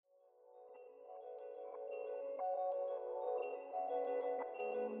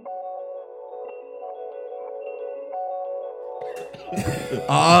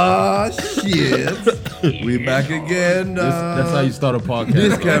Ah, shit. We back again. That's how you start a podcast.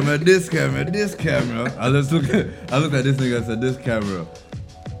 This camera. I looked at this nigga and said, this camera.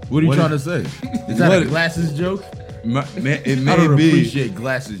 What are you trying to say? Is that a glasses joke? It I don't may be. appreciate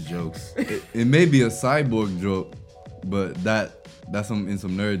glasses jokes. It may be a cyborg joke, but that's some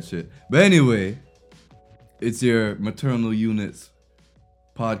nerd shit. But anyway, it's your maternal unit's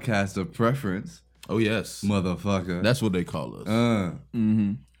podcast of preference. Oh yes, motherfucker. That's what they call us.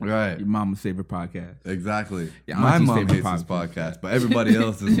 Right. Your mama's favorite podcast. Exactly. Your My auntie's mom favorite hates this podcast, but everybody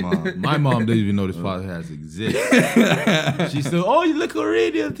else's mom. My mom didn't even know this podcast exists. She still, you look a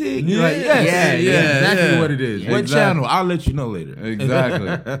radio thing. You're like, Yeah, exactly what it is. Yeah, What exactly. channel? I'll let you know later.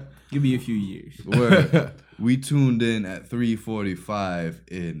 Exactly. Give me a few years. Word. We tuned in at 3:45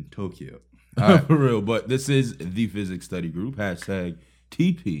 in Tokyo. All right. For real. But this is the Physics Study Group.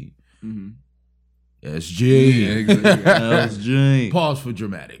 #TP. SG. LSG. Pause for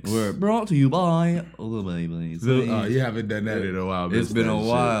dramatics. We're brought to you by Little Babies. You haven't done that in a while. It's been a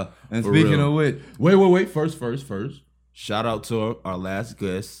while. And For speaking real. of which, Wait. First. Shout out to our last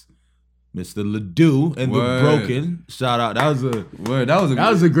guest, Mr. Ledoux and Word. the Broken. Shout out. That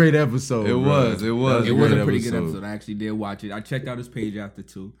was a great episode. It bro. was. It was a pretty good episode. I actually did watch it. I checked out his page after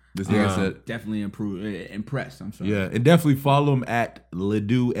too. This nigga said, Definitely impressed. I'm sorry. Yeah, and definitely follow him at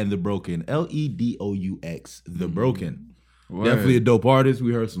Ledoux and the Broken. LEDOUX, the Broken. Word. Definitely a dope artist.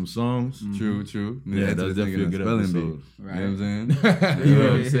 We heard some songs. True. Yeah, that's definitely a good episode. Right. You know what I'm saying? You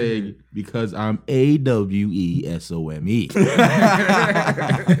know what I'm saying? Because I'm AWESOME.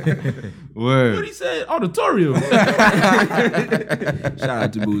 Word. What he said? Auditorium. Shout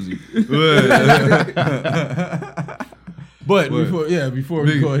out to Boozy. But Word. before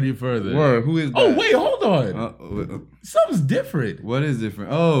we go any further. Word. Who is that? Oh, wait, hold on. Something's different. What is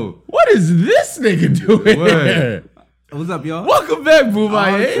different? Oh. What is this nigga doing Word. here? What's up, y'all? Welcome back,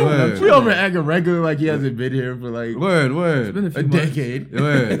 Boomaye. Word. We over acting regular like he hasn't been here for like Word. Been a few a months. decade.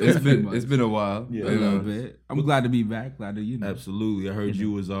 Word. months. It's been a while. Yeah. A little bit. I'm glad to be back. Glad to Absolutely. I heard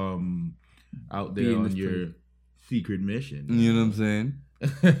you was out there Being on this your pretty. secret mission. You know what I'm saying?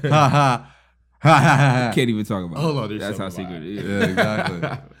 Ha ha. Ha ha ha. Can't even talk about it. Hold on, there's That's how something secret it is. Yeah, exactly.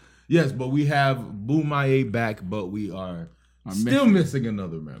 Yes, but we have Boomaye back, but we are still missing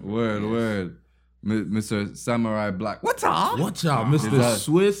another member. Word. Mr. Samurai Black. What's up? Watch out, Mr. that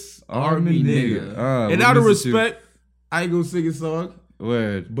Swiss Army nigga. And what out of Mr. respect, I ain't gonna sing a song,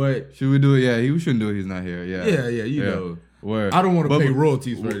 Word. but Should we do it? Yeah, we shouldn't do it. He's not here. Yeah. you know. Word. I don't want to But- pay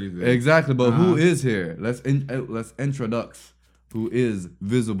royalties for anything. Exactly, but who is here? Let's introduce who is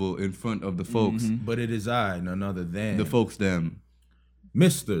visible in front of the folks. But it is I, none other than The folks them.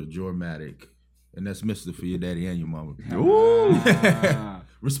 Mr. Jormatic. And that's Mr. for your daddy and your mama. Ah.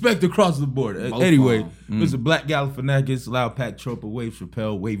 Respect across the board. Both Anyway, of Mr. Black Galifianakis, Loud Pack, Tropa, Wave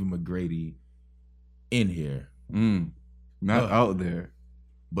Chappelle, Wavy McGrady in here. Not out there,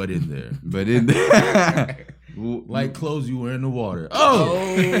 But in there. but in there. Like clothes you were in the water.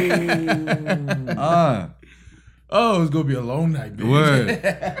 Oh, it's gonna be a long night, baby. Word.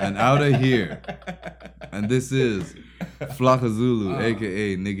 And out of here. And this is Flocka Zulu,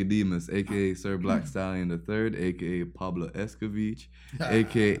 aka Nicodemus, aka Sir Black Stallion III, aka Pablo Escovich,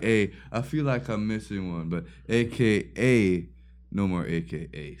 aka I feel like I'm missing one, but aka no more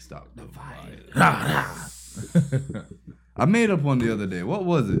aka stop the violence. I made up one the other day. What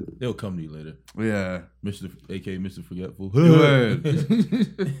was it? They'll come to you later. Yeah. aka Mr. Forgetful. Word.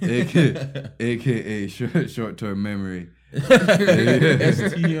 AKA short-term memory.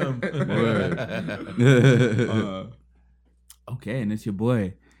 STM. Word. Okay, and it's your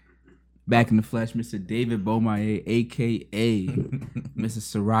boy, back in the flesh, Mr. David Bomaye, a.k.a.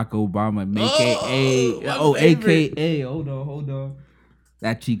 Mr. Barack Obama, a.k.a. Hold on.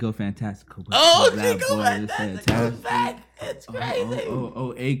 That Chico Fantastico. Chico Fantastico. It's crazy.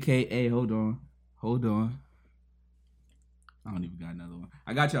 Oh, a.k.a. Hold on. I don't even got another one.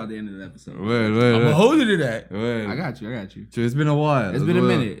 I got y'all at the end of the episode. Word. I'm gonna hold you to that. Word. I got you. True, it's been a while. It's been a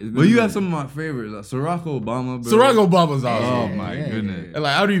minute. But you have some of my favorites. Like Barack Obama. Bro. Ciroc Obama's awesome. Oh my goodness. And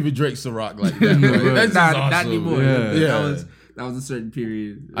like I don't even drink Ciroc like that. That's just Not awesome. anymore. Yeah. That was a certain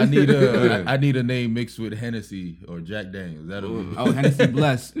period. I need a name mixed with Hennessy or Jack Daniels. That'll be. Oh, Hennessy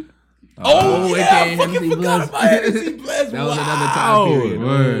Bless. Oh, yeah, aka I fucking Hennessy forgot Bless. about Hennessy Bless. That was another time period.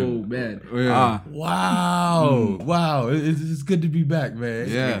 Word. Oh man. Yeah. Wow. It's good to be back, man.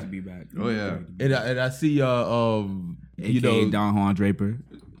 Yeah. To be back. Oh yeah. And I see AKA Don Juan Draper.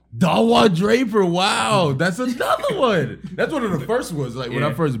 Don Juan Draper. Wow, that's another one. That's one of the first ones. Like when I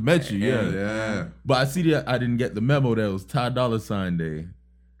Yeah. first met you. Yeah. Yeah. But I see that I didn't get the memo that it was Ty Dolla $ign Day.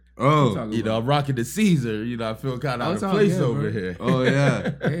 Oh, I'm rocking the Caesar. I feel kind of out of all place good, over bro. here. oh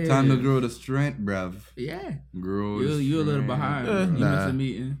yeah. Yeah. Time to grow the strength, bruv. Yeah. Grow. You're a little behind. Bro. You Nah. missed a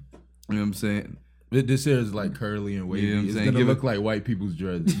meeting. You know what I'm saying? This here is like curly and wavy. You know what I'm It's saying? gonna Give look it- like white people's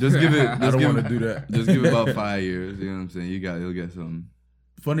dreads. Just give it. I Just don't give want to it- do that. Just give it about 5 years. You know what I'm saying? You'll get something,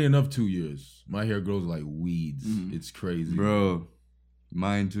 Funny enough, 2 years. My hair grows like weeds. Mhm. It's crazy, bro.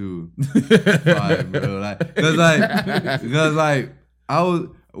 Mine too. 5, bro. Because I was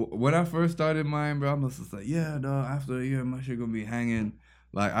when I first started mine, bro. I was just like, yeah, dog. After a year, my shit gonna be hanging.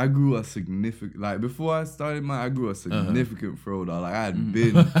 Like I grew a significant. Before I started mine, I grew a significant fro, dog. Like I had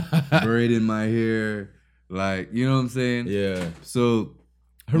been braiding my hair. You know what I'm saying? Yeah. So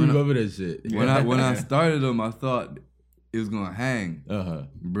I remember that shit. when I started them, I thought it was gonna hang.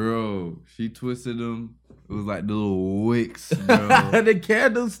 Bro, she twisted them. It was like the little wicks, bro. the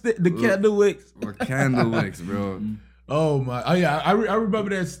candle wicks. Or candle wicks, bro. Oh my! Oh yeah, I remember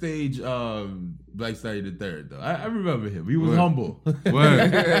that stage. Black Stallion the Third though. I remember him. He was Word. humble.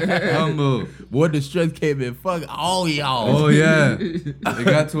 Word. Humble. What the strength came in. Fuck all y'all. Oh yeah. It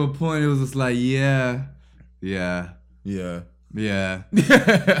got to a point. It was just like, yeah. Yeah. Yeah. yeah.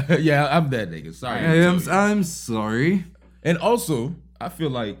 I'm that nigga. Sorry. Hey, I'm sorry. And also, I feel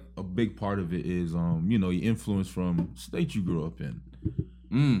like a big part of it is your influence from state you grew up in.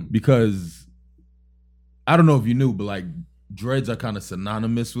 Because I don't know if you knew, but like dreads are kind of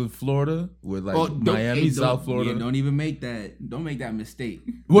synonymous with Florida, with Miami, South Florida. Yeah, don't even make that. Don't make that mistake.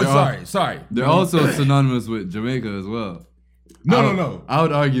 What? Sorry. They're also synonymous with Jamaica as well. No. I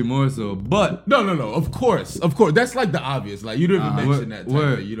would argue more so, but No. Of course. That's like the obvious. Like you didn't even mention that.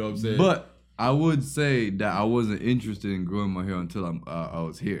 Type of, you know what I'm saying? But I would say that I wasn't interested in growing my hair until I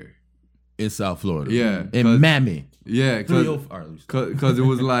was here. in South Florida. Yeah. In Mammy. Yeah, 305. because it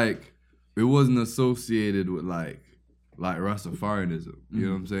was it wasn't associated with like Rastafarianism. You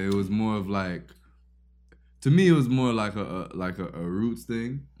know what I'm saying? It was more of to me it was more like a roots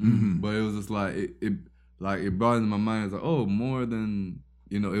thing. Mm-hmm. But it was just it brought into my mind. It's like, oh, more than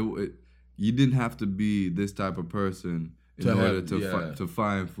you didn't have to be this type of person in order to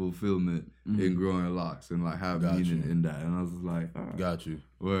find fulfillment in growing locks and have meaning in that. And I was just like, all right. Got you.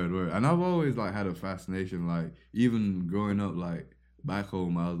 Word. And I've always had a fascination, even growing up, back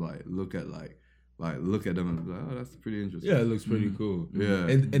home, I was look at them and be like, oh, that's pretty interesting. Yeah, it looks pretty cool. Yeah.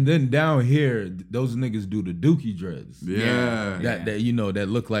 And then down here, those niggas do the dookie dreads. Yeah. That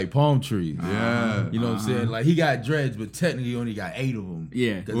look like palm trees. Yeah. You know what I'm saying? He got dreads, but technically he only got 8 of them.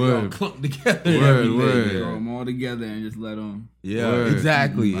 Yeah. Because they all clumped together. and Word, everything. word. Throw them all together and just let them. Yeah, Word.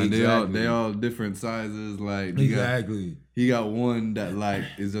 exactly. And exactly. they all different sizes. Exactly. He got one that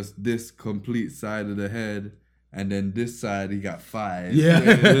is just this complete side of the head. And then this side, he got 5. Yeah. You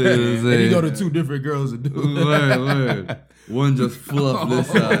know what I'm And he saying? go to 2 different girls and do it. Word. One just fluff this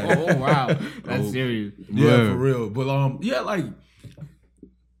side. Oh wow, that's serious. Yeah, Word. for real. But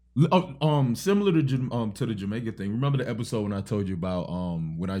similar to the Jamaica thing. Remember the episode when I told you about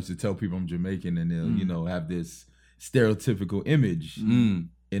when I used to tell people I'm Jamaican and they'll have this stereotypical image in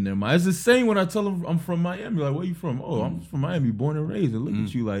their mind. It's the same when I tell them I'm from Miami. Like, where you from? Oh, I'm from Miami, born and raised. And look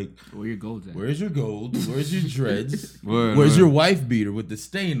at you like, Where your gold's at? where's your gold? Where's your dreads? Word, Where's word. your wife beater with the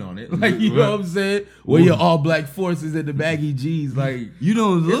stain on it? Like, you know what I'm saying? Where your all black forces and the baggy G's? Like, You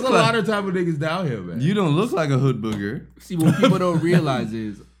don't there's look a lot of type of niggas down here, man. You don't look like a hood booger. See, what people don't realize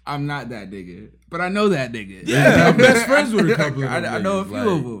is I'm not that nigga, but I know that nigga. Yeah, I'm best friends with a couple of them. I know a few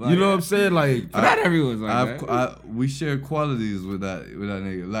niggas. of them. You know what I'm saying? Like, But not everyone's like that. We share qualities with that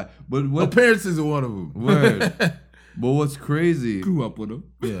nigga. But what appearances are one of them. word? But what's crazy? Grew up with them.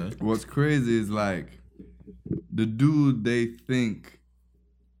 Yeah. What's crazy is the dude they think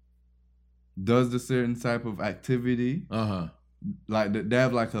does the certain type of activity. They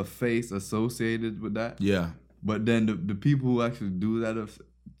have a face associated with that. Yeah. But then the people who actually do that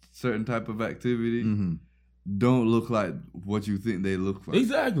certain type of activity don't look like what you think they look like.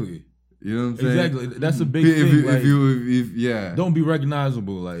 Exactly. You know what I'm saying? Exactly. That's a big thing. Yeah. Don't be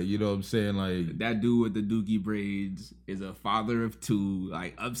recognizable. Like, you know what I'm saying? Like, That dude with the dookie braids is a father of 2,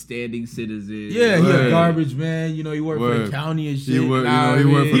 upstanding citizen. yeah, he a Word. garbage man. You know, he worked for Word. the county and shit. He worked Nah, for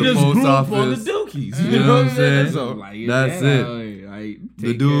he the just post grew up on the office. dookies. You know what I'm saying? So, That's it. Take The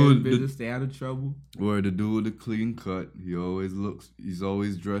care dude- of business, stay out of trouble. Where the dude with the clean cut, he's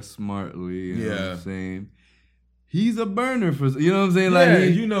always dressed smartly. You know what I'm saying? He's a burner for, you know what I'm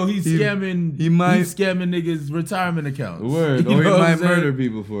saying? he's scamming. he might- he's scamming niggas' retirement accounts. Word. You Or he know what might I'm saying? murder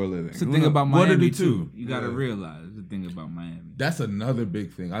people for a living. It's the Who thing knows? about One of Miami the too. two. You gotta realize the thing about Miami. That's another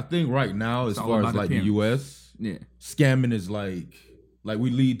big thing. I think right now, as all far as about the appearance. U.S., Yeah. scamming is like Like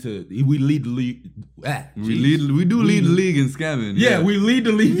we lead the league. We do lead the league in scamming. Yeah, we lead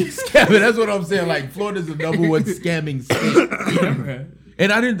the league in scamming. That's what I'm saying. Like Florida's the number one scamming state.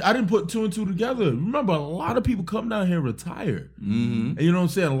 And I didn't put two and two together. Remember, a lot of people come down here and retire. And you know what I'm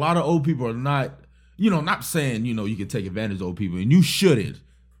saying? A lot of old people are not, not saying, you can take advantage of old people, and you shouldn't.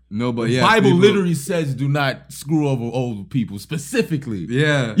 No, but the Bible literally says do not screw over old people specifically.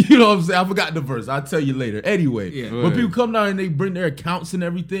 Yeah. You know what I'm saying? I forgot the verse. I'll tell you later. Anyway, when people come down and they bring their accounts and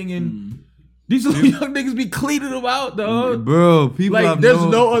everything, and these little young niggas be cleaning them out, dog. Bro, people have there's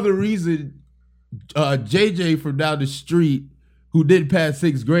no other reason JJ from down the street who didn't pass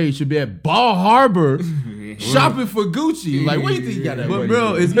 6th grade should be at Ball Harbor shopping for Gucci. Like, what do you think you got that But money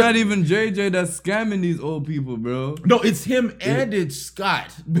bro, for? it's not even JJ that's scamming these old people, bro. No, it's him and it's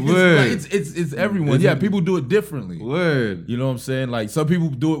Scott. Word. It's everyone. Yeah, people do it differently. Word. You know what I'm saying? Like, some people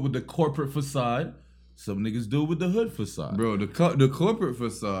do it with the corporate facade. Some niggas do it with the hood facade. Bro, the corporate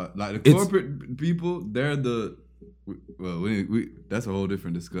facade, like the corporate people, they're the... Well, we that's a whole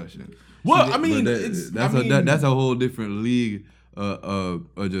different discussion. Well, I mean, that's a whole different league of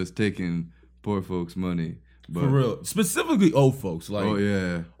just taking poor folks' money. But, for real, specifically old folks. Like, oh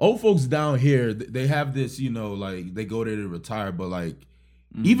yeah, old folks down here, they have this, like they go there to retire, but like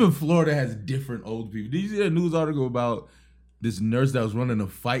even Florida has different old people. Did you see a news article about this nurse that was running a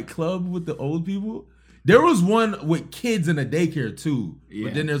fight club with the old people? There was one with kids in a daycare too,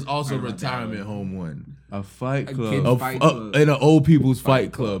 but then there's also a retirement home one. A fight club. And an old people's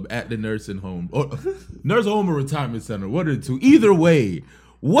fight club at the nursing home. Or nursing home or retirement center. One of the two. Either way,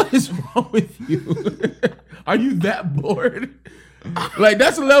 what is wrong with you? Are you that bored? Like,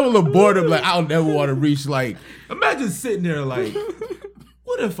 that's a level of boredom like I'll never want to reach. Like, imagine sitting there like,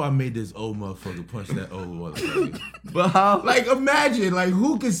 what if I made this old motherfucker punch that old motherfucker? But how? Like, imagine, like,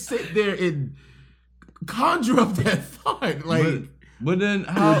 who could sit there and conjure up that thought? Like, but then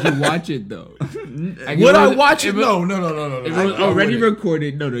how would you watch it though? Would I watch it? No. It was already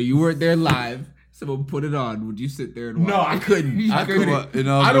recorded. No, you weren't there live. Someone put it on. Would you sit there and watch? No, I couldn't. I couldn't.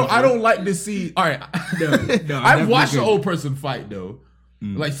 Well, I don't like to see. All right. No, I've watched an old person fight though.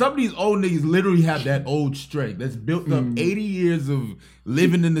 Like, some of these old niggas literally have that old strength that's built up 80 years of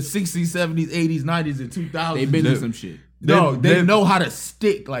living in the 60s, 70s, 80s, 90s, and 2000s. They've been through some shit. No, they know how to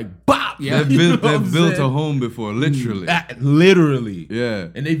stick like bop. Yeah. They've built a home before, literally. Literally. Yeah.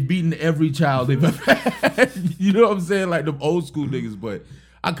 And they've beaten every child they've ever had. You know what I'm saying? Like them old school niggas, but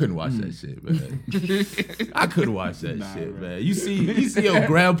I couldn't watch that shit, man. I couldn't watch that shit, man. You see your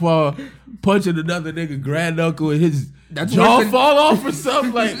grandpa punching another nigga granduncle and his jaw fall off or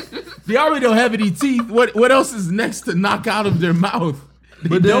something? Like, they already don't have any teeth. What else is next to knock out of their mouth?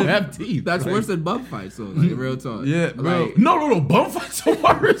 They don't have teeth. That's worse than bum fights, so like real talk. Yeah, bro. Like, no. Bum fights are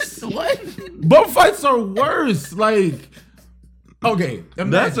worse. What? Bum fights are worse. Like, okay, imagine.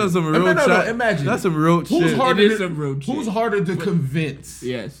 That's some real shit. Imagine. That's some real shit. Who's harder to convince?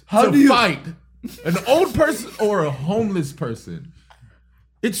 Yes. How do you fight? An old person or a homeless person?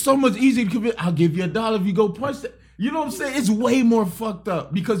 It's so much easier to convince. I'll give you $1 if you go punch that. You know what I'm saying? It's way more fucked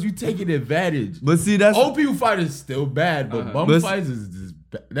up because you taking advantage. But see, that's old people fight is still bad, but bum fights is just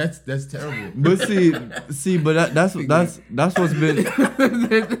that's terrible. But see, but that's what's been I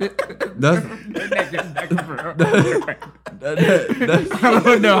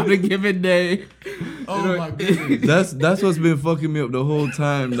don't know how to give it day. Oh my goodness. That's what's been fucking me up the whole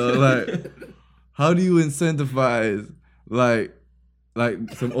time, though. Like, how do you incentivize like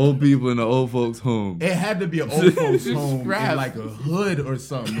some old people in an old folks' home? It had to be an old folks' home in like a hood or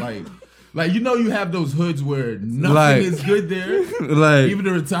something. Like you have those hoods where nothing is good there. Like, even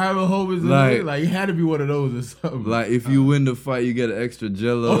the retirement home is good. Like, it had to be one of those or something. Like, if you win the fight, you get an extra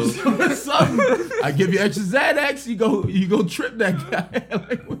Jello. Something. I give you extra Xanax. You go trip that guy.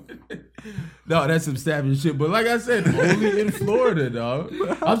 Like, no, that's some savage shit. But like I said, only in Florida, dog.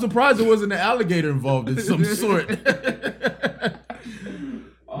 I'm surprised there wasn't an alligator involved in some sort.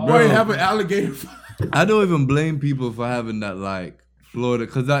 Bro, have an alligator. I don't even blame people for having that, like, Florida,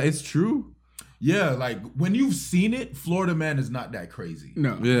 because it's true. Yeah, like, when you've seen it, Florida man is not that crazy.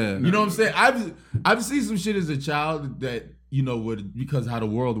 No. Yeah. You know what I'm saying? I've seen some shit as a child that, would, because how the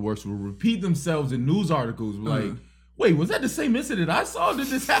world works, will repeat themselves in news articles. Like, wait, was that the same incident I saw? Did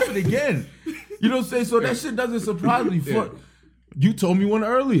this happen again? You know what I'm saying? So that shit doesn't surprise me. You told me one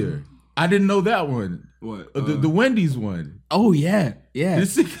earlier. I didn't know that one. What? The Wendy's one. Oh, yeah.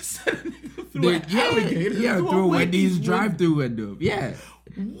 This nigga said a nigga threw an alligator through a Wendy's drive-through window. Yeah.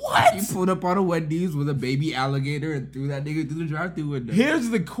 What? He pulled up on a Wendy's with a baby alligator and threw that nigga through the drive-thru window. Here's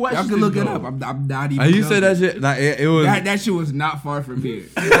the question. Y'all can look it though. up. I'm not even. And you said that shit. Like it was. That shit was not far from here.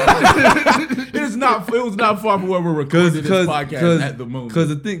 It was not far from where we're recording this podcast at the moment. Because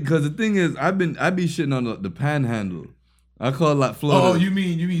the thing is, I be shitting on the Panhandle. I call it like Florida. Oh, you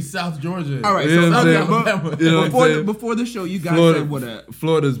mean South Georgia? All right, You know what I'm saying? Alabama. You know what I'm saying? before the show, you guys Florida, said what a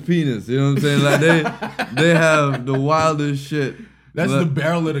Florida's penis. You know what I'm saying? Like they have the wildest shit. That's Like, the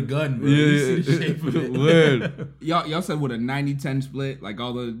barrel of the gun, bro. You see the shape of it. Word. y'all said what a 90-10 split. Like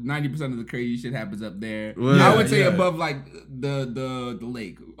all the 90% of the crazy shit happens up there. Well, I would say yeah. above like the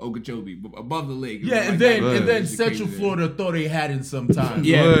lake, Okeechobee, above the lake. Yeah, like and then Right. Central Florida thought they had it sometimes.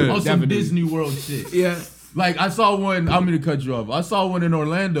 Yeah, Word. on some definitely. Disney World shit. Yeah. Like I saw one. I'm gonna cut you off. I saw one in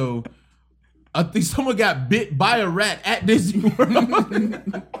Orlando. I think someone got bit by a rat at Disney World.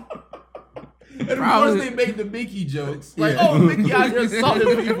 And of course they made the Mickey jokes. Like, oh, Mickey out here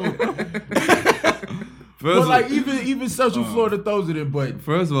assaulting people. But like even Central Florida throws it in, but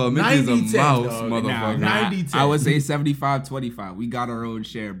First of all, Mickey's a 90-10, mouse, dog. motherfucker. Nah, 90-10. I would say 75-25. We got our own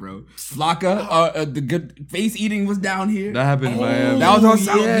share, bro. Flocka, the good face eating was down here. That happened in Miami. That was on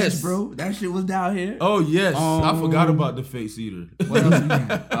South yes. Beach, bro. That shit was down here. Oh yes, I forgot about the face eater. What else we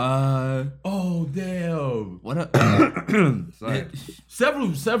got? Oh damn. What up? Sorry.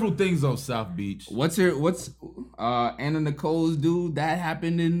 Several things on South Beach. What's Anna Nicole's dude that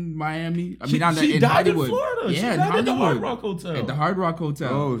happened in Miami? I mean, She in died Hollywood. in Florida. Yeah, She in died at the Hard Hollywood. Rock Hotel. At the Hard Rock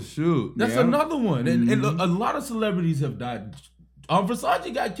Hotel. Oh shoot. That's Yeah. another one. And a lot of celebrities have died.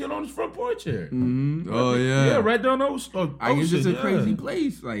 Versace got killed on his front porch here. Oh yeah. Yeah, right down Ocean. I guess it's a yeah. crazy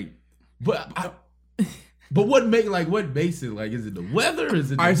place. Like, But what makes it like? Is it the weather? Is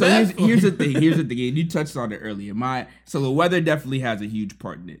it the all right, so meth? here's the thing. Here's the thing. And you touched on it earlier. So the weather definitely has a huge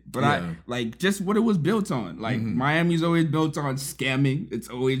part in it. But Yeah. I like just what it was built on. Like Miami's always built on scamming. It's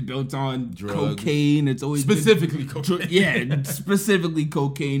always built on Drugs. cocaine. It's always been- specifically cocaine. yeah, specifically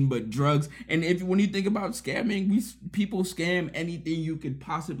cocaine, but drugs. And when you think about scamming, people scam anything you could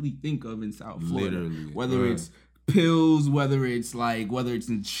possibly think of in South Florida. Literally. Whether it's pills, whether it's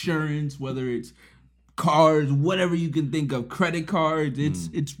insurance, whether it's cars, whatever you can think of, credit cards.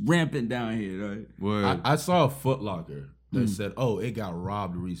 It's rampant down here, right? Word. I saw a Foot Locker that said, "Oh, it got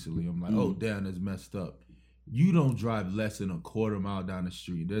robbed recently." I'm like, "Oh, damn, that's messed up." You don't drive less than a quarter mile down the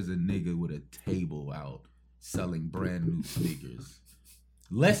street. There's a nigga with a table out selling brand new sneakers.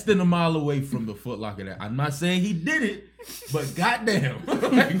 Less than a mile away from the Foot Locker. There. I'm not saying he did it, but goddamn, like,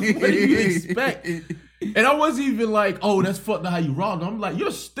 what do you expect? And I wasn't even like, "Oh, that's fucked up how you robbed." I'm like,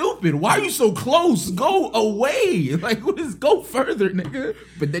 "You're stupid. Why are you so close? Go away. Like, go further, nigga."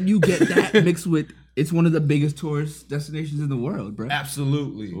 But then you get that mixed with it's one of the biggest tourist destinations in the world, bro.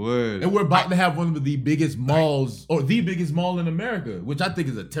 Absolutely. Word. And we're about to have one of the biggest malls, or the biggest mall in America, which I think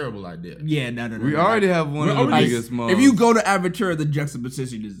is a terrible idea. Yeah, no. We already have one of the already- biggest malls. If you go to Aventura, the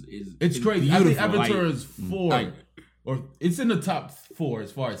juxtaposition is It's crazy. Beautiful. I think Aventura Like, is 4, like- or it's in the top 4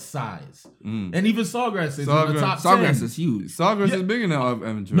 as far as size. And even Sawgrass is in the Sawgrass- top Sawgrass 10. is huge. Sawgrass Yeah. is bigger now of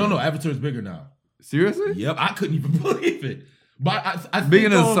Aventura. No, Aventura is bigger now. Seriously? Yep, I couldn't even believe it. But I Bigger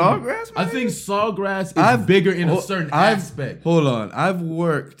think, than Sawgrass, I man? think Sawgrass is bigger in a certain aspect. Hold on. I've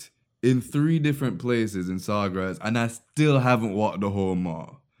worked in 3 different places in Sawgrass, and I still haven't walked the whole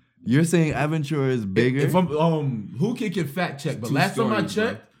mall. You're saying Aventura is bigger? If I'm who can fact check? But Two last time I stories,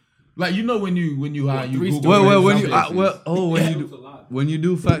 checked, like you know when you hire you 3 Google. stories. when some you places. when you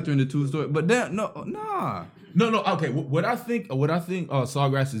do factor in the 2 story, but then nah. No. Okay, what I think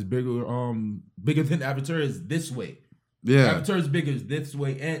Sawgrass is bigger than Aventura is this way. Yeah. Aventura is bigger this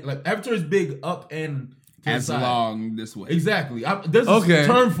way, and like Aventura is big up and to the As side. long this way. Exactly. There's Okay. a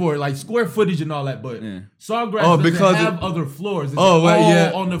term for it, like square footage and all that, but Yeah. Sawgrass Oh, doesn't because have it- other floors. It's Oh, right, all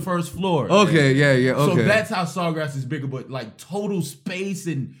yeah. on the first floor. Okay, yeah, okay. So that's how Sawgrass is bigger, but like total space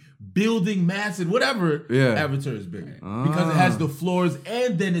and building mass and whatever, Yeah. Aventura is bigger. Because it has the floors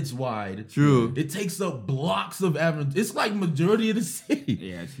and then it's wide. True. It takes up blocks of Aventura. It's like majority of the city.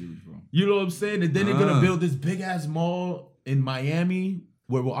 Yeah, it's huge, bro. You know what I'm saying? And then they're gonna build this big ass mall in Miami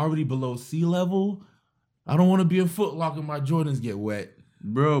where we're already below sea level. I don't want to be in Foot Locker. My Jordans get wet.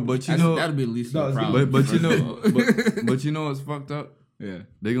 Bro, but you know That'll be the least No, of it's the problem. but you know but you know what's fucked up? yeah.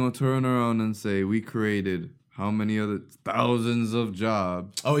 They're gonna turn around and say we created how many other thousands of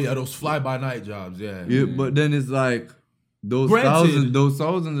jobs. Oh yeah, those fly by night jobs. Yeah. Yeah, but then it's like those Granted.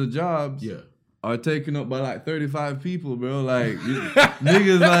 thousands of jobs Yeah. are taken up by like 35 people, bro. Like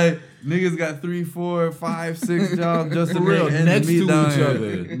niggas got 3, 4, 5, 6 jobs just to For real, make ends next meet to down each here.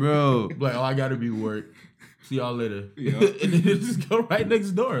 other. Bro. Like, oh, I gotta be work. See y'all later. Yeah. And then just go right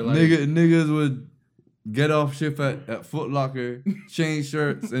next door. Like, Niggas would get off shift at Foot Locker, change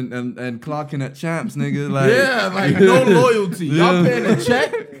shirts, and clocking at Champs, nigga. Like, yeah, like no loyalty. Y'all paying a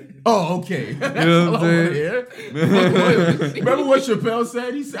check? Oh, okay. That's know what I'm saying? Remember what Chappelle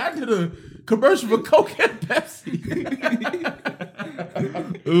said? He said, I did a commercial for Coke and Pepsi.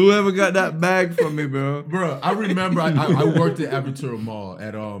 Whoever got that bag from me, bro. Bro, I remember I worked at Aventura Mall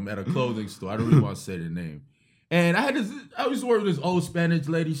at a clothing store. I don't really want to say the name. And I used to work with this old Spanish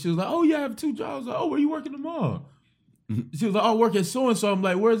lady. She was like, oh, yeah, I have 2 jobs. Like, oh, where you work in the mall? She was like, oh, I work at so-and-so. I'm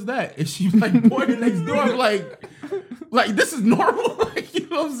like, where's that? And she was like, pointing next door. I'm like, this is normal? Like, you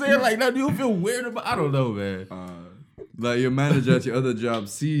know what I'm saying? Like, now do you feel weird about I don't know, man. Like, your manager at your other job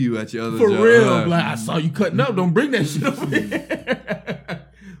see you at your other For job. For real. Like, I saw you cutting up. Don't bring that shit over here.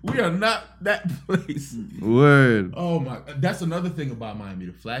 We are not that place. Word. Oh, my. That's another thing about Miami,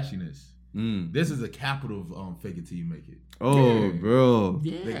 the flashiness. This is a capital of fake it till you make it. Oh, yeah. Bro.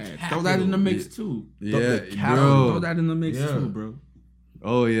 Yeah. Throw that in the mix, too. Yeah, bro. Throw that in the mix, too, bro.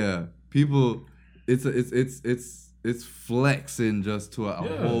 Oh, yeah. People, it's flexing just to a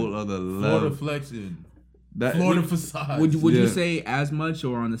whole other level. Florida flexing. Florida facade. Would you say as much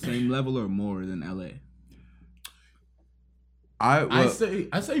or on the same level or more than LA? I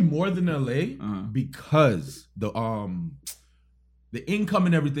say more than LA because the income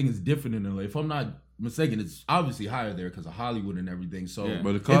and everything is different in LA. If I'm not mistaken, it's obviously higher there because of Hollywood and everything. So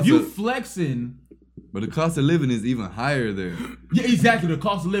but the cost if you flexing, but the cost of living is even higher there. Yeah, exactly. The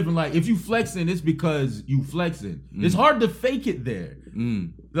cost of living, like if you flexing, it's because you flexing. It's hard to fake it there.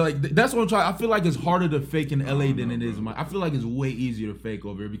 Like that's what I'm trying. I feel like it's harder to fake in LA than it is. I feel like it's way easier to fake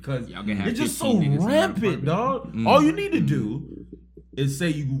over here because it's just so rampant, dog. All you need to do is say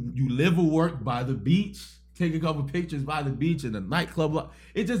you live or work by the beach. Take a couple pictures by the beach in a nightclub.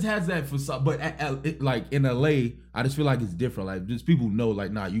 It just has that facade. But like in LA, I just feel like it's different. Like just people know,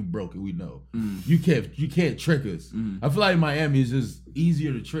 like, nah, you broke it. We know. You can't trick us. I feel like Miami is just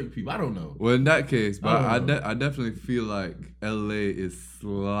easier to trick people. I don't know. Well, in that case, but I definitely feel like LA is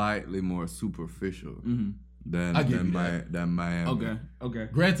slightly more superficial than Miami. Okay.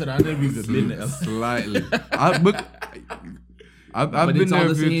 Granted, I never even been to LA. Slightly. I've but been it's there all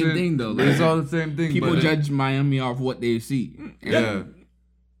the same thing, though. Like, it's all the same thing. People judge Miami off what they see. Yeah.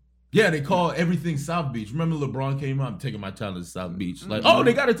 Yeah, they call everything South Beach. Remember LeBron came out? I'm taking my child to South Beach. Like, oh,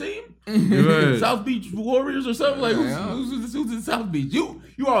 they got a team? Right. South Beach Warriors or something? Like, who's in South Beach? You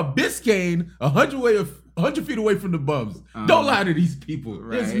are Biscayne, 100 feet away from the bums. Don't lie to these people.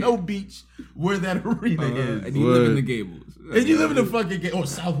 Right. There's no beach where that arena is. And you live in the Gables. And you live in the fucking or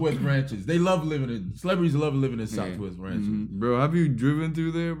Southwest Ranches. They love living in celebrities love living in Southwest Ranches. Bro, have you driven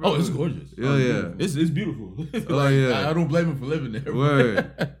through there, bro? Oh, it's gorgeous. Yeah. It's beautiful. Yeah. I don't blame him for living there.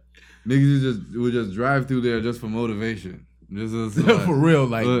 Word. Niggas would just drive through there just for motivation. Just like, for real,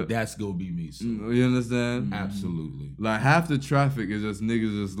 like that's gonna be me. So. You understand? Absolutely. Like half the traffic is just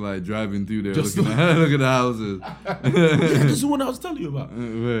niggas just like driving through there, looking at the houses. This is what I was telling you about.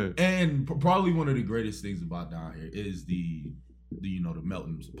 And probably one of the greatest things about down here is the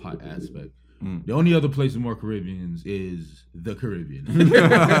melting pot aspect. The only other place with more Caribbeans is the Caribbean.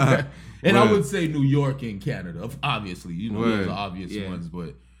 And I would say New York and Canada, obviously. Those are obvious ones,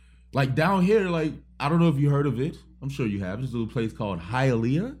 but like down here, like I don't know if you heard of it. I'm sure you have. There's a little place called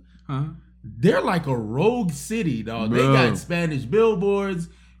Hialeah. They're like a rogue city, dog. Bro. They got Spanish billboards.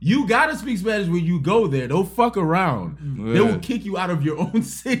 You gotta speak Spanish when you go there. Don't fuck around. They will kick you out of your own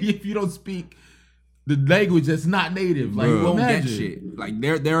city if you don't speak the language that's not native. Like, you won't get shit. Like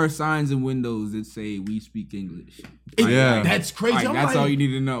there are signs in windows that say we speak English. That's crazy. Like, that's all you need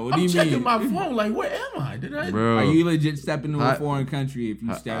to know. What do you mean? I'm checking my phone. Like, where am I? Bro. Are you legit stepping into a foreign country if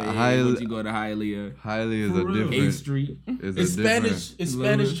you step once you go to Hialeah? Hialeah is a different 8th Street. It's Spanish. It's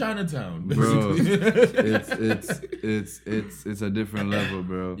Spanish Chinatown, bro. It's a different level,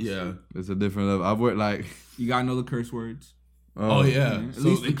 bro. Yeah, it's a different level. I've worked like you gotta know the curse words. Oh yeah.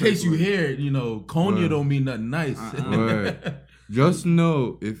 So in case you hear it, Konya don't mean nothing nice. Just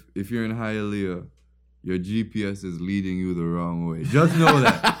know if you're in Hialeah, your GPS is leading you the wrong way. Just know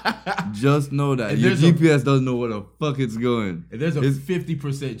that. Just know that. Your GPS doesn't know where the fuck it's going. And there's a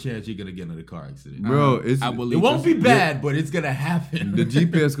 50% chance you're gonna get in a car accident. Bro, it won't be bad, but it's gonna happen. The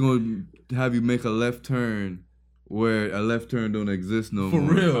GPS gonna have you make a left turn where a left turn don't exist no more.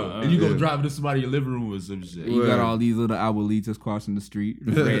 For real. And you gonna drive into somebody's living room or some shit. You got all these little abuelitas crossing the street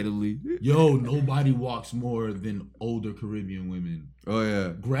randomly. Yo, nobody walks more than older Caribbean women. Oh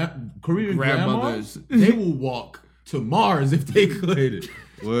yeah. Caribbean grandmothers, they will walk to Mars if they could.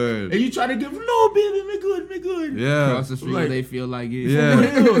 Word. And you try to give them, no, baby, me good. Yeah. Across the street, Like- they feel like it. Yeah.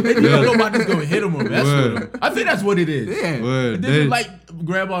 They don't know nobody's gonna hit them or mess with them. I think that's what it is. Yeah. Word. They just like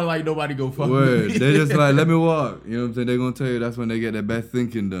grandma, like nobody go fuck Word. with me. They just like, let me walk. You know what I'm saying? They're gonna tell you that's when they get their best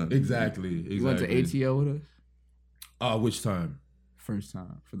thinking done. Exactly. You went to ATL with us? Which time? First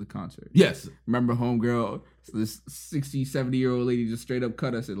time for the concert. Yes. Remember homegirl, this 60, 70-year-old lady just straight up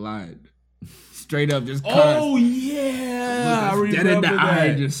cut us and lied. Straight up just cut Oh us. yeah, I Look us dead in remember the eye,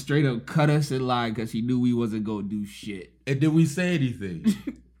 that. just straight up cut us and lied because she knew we wasn't gonna do shit. And did we say anything?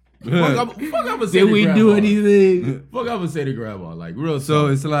 Yeah. Fuck, I'ma say Did to we grandma. do anything? Fuck, I'ma say to grandma, like real. So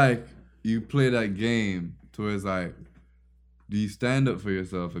talk. it's like you play that game to where it's like, do you stand up for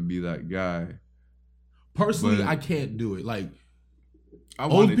yourself and be that guy? Personally, but- I can't do it. Like I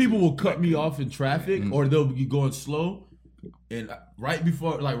old wanted people to. will cut me off in traffic, or they'll be going slow, and right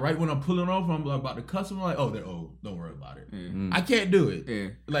before, like right when I'm pulling off, I'm like about to cuss them. I'm like, oh, they're old. Don't worry about it. I can't do it. Yeah.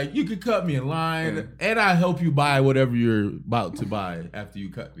 Like you could cut me in line, and I help you buy whatever you're about to buy after you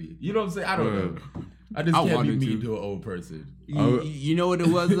cut me. You know what I'm saying? I don't know. I just I can't be wanted mean to. to an old person. You know what it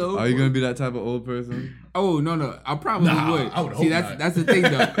was though? Are you gonna be that type of old person? Oh no, I probably Nah, would. I would See, hope that's the thing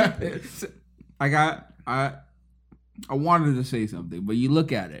though. I wanted to say something, but you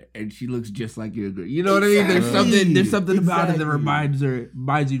look at it and she looks just like your grandmother. You know what I mean? There's something about it that reminds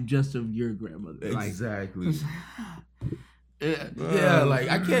you just of your grandmother. Like, Exactly. yeah. Yeah, like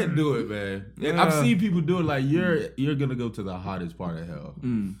I can't do it, man. Yeah. I've seen people do it. Like you're gonna go to the hottest part of hell,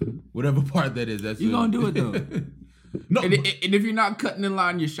 whatever part that is. That's You gonna do it though. No, And if you're not cutting in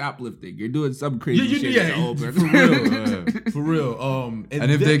line, you're shoplifting. You're doing some crazy shit. yeah, as an old for person. real, for real.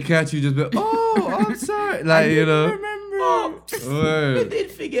 And if they catch you, just be, oh, I'm sorry. Like, you know. oh, Word.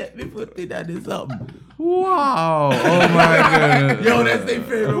 did forget me putting that in something. Wow. Oh my goodness. Yo, that's their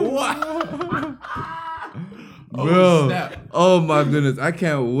favorite. What? Bro. Snap. Oh my goodness. I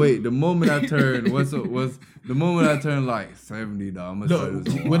can't wait. The moment I turn, the moment I turn like 70, dog, I'm gonna No, start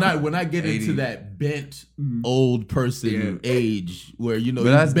this when I get 80. into that bent old person age where you know But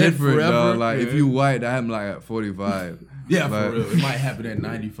you that's bent different, forever. dog. Like, if you white, that happened like at 45. Yeah, Like- for real. It might happen at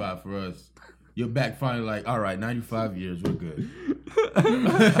 95 for us. You're back finally like, all right, 95 years, we're good.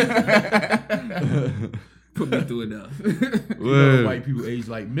 Put me through enough. You know, Word. white people age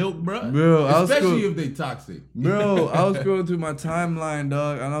like milk, bro. Bro, I was Especially cool. if they toxic. Bro, I was scrolling through my timeline,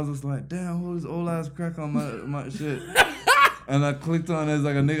 dog, and I was just like, damn, who this old ass crack on my shit? And I clicked on it as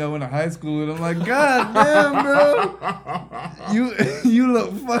like a nigga I went to high school with. I'm like, God damn, bro. You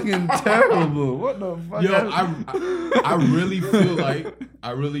look fucking terrible. What the fuck? Yo, I really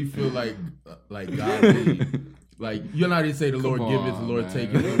feel like God made, like you know how they say the Lord give it, the Lord take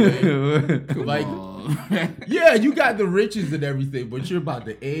it away. Like, yeah, you got the riches and everything, but you're about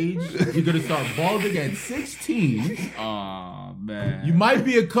to age. You're gonna start balding at 16. Oh man. You might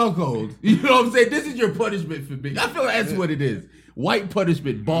be a cuckold. You know what I'm saying? This is your punishment for me. I feel like that's what it is. White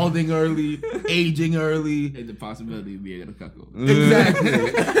punishment, balding early, aging early. And the possibility of being a cuckold.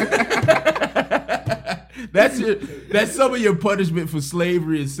 Exactly. That's some of your punishment for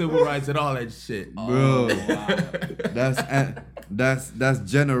slavery and civil rights and all that shit. Bro, that's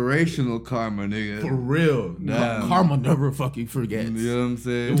generational karma, nigga. For real. Damn. Karma never fucking forgets. You know what I'm It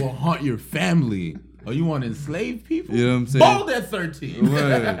saying? will haunt your family. Oh, you want to enslave people? You know what I'm saying? Bald at 13.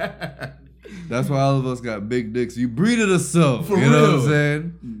 Word. That's why all of us got big dicks. You breeded us so. For you know what I'm real.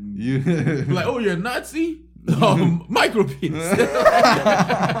 saying? You Like, oh, you're a Nazi? Micro penis.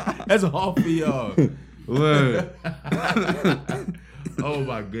 That's all for y'all. Word. Oh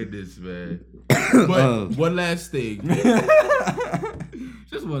my goodness, man. But one last thing.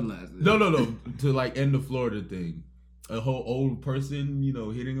 Just one last thing. No. To like end the Florida thing. A whole old person, you know,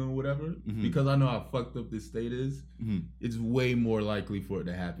 hitting or whatever. Because I know how fucked up this state is. It's way more likely for it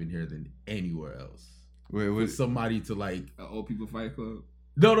to happen here than anywhere else. Wait, For what? somebody to like, Old people fight club.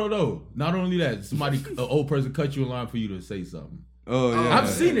 no. Not only that, an old person cut you in line for you to say something. Oh yeah. I've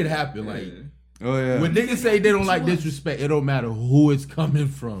seen it happen. Like Oh yeah. when niggas say they don't like disrespect, it don't matter who it's coming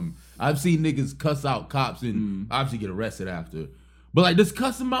from. I've seen niggas cuss out cops and obviously get arrested after. But like just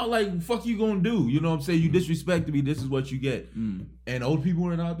cuss them out like fuck you gonna do. You know what I'm saying? You disrespected me, this is what you get. And old people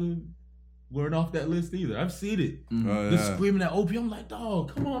weren't off that list either. I've seen it. Oh, Just yeah. screaming at old people. I'm like,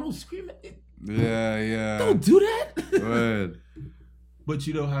 dog, come on, don't scream at it. Yeah. Don't do that. Word. But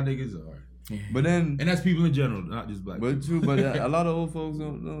you know how niggas are. But then, And that's people in general, not just black people. but true. But a lot of old folks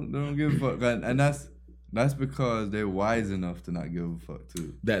don't give a fuck, and that's because they're wise enough to not give a fuck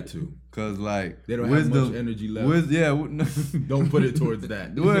too. That too. Cause like They don't wisdom, have much energy left. Don't put it towards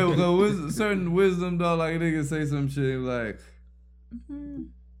that. Well, certain wisdom though, like niggas say some shit like,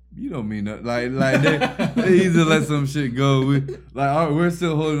 you don't mean that. Like they easily let some shit go. We're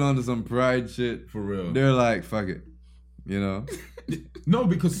still holding on to some pride shit. For real. They're like, fuck it. You know? No,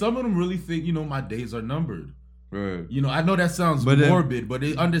 because some of them really think, my days are numbered. Right. I know that sounds morbid, but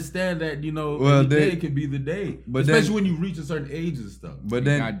they understand that, any day could be the day. But especially when you reach a certain age and stuff. But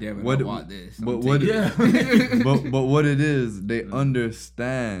then, God damn it, I want this. But what it is, they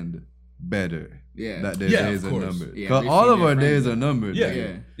understand better. Yeah. That their days are numbered. Yeah, Because all of our days are numbered.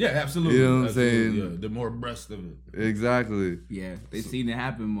 Yeah, absolutely. You know what I'm saying? Yeah, the more abreast of it. Exactly. Yeah, they've seen it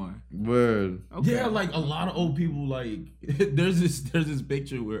happen more. Word. Okay. Yeah, like a lot of old people, like there's this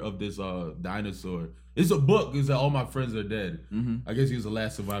picture of this dinosaur. It's a book. It's like all my friends are dead. Mm-hmm. I guess he was the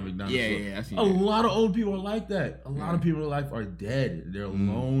last surviving dinosaur. Yeah. I see A lot of old people are like that. A lot of people in life are dead. They're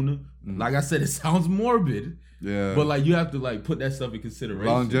alone. Like I said, it sounds morbid. Yeah. But like you have to like put that stuff in consideration.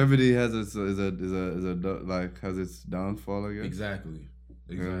 Longevity has its has its downfall, I guess. Exactly.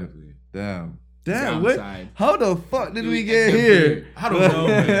 Damn. Downside. How the fuck did we get here? I don't know,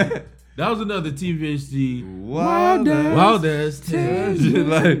 man. That was another TVHD Wild ass tangent.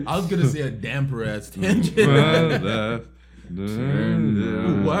 Like, I was gonna say a damper ass tangent.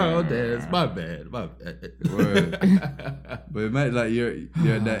 Wild ass. My bad. Word. But imagine like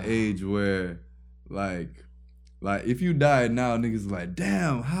you're at that age where like if you die now, niggas like,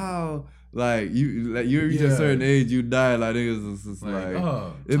 damn, how you reach a certain age, you die, like niggas is just like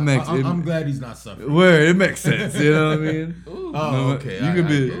it makes I'm glad he's not suffering. Word, it makes sense, you know what I mean? Okay. You could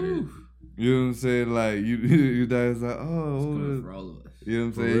be you know what I'm saying? Like you die, it's like, for all of us. you know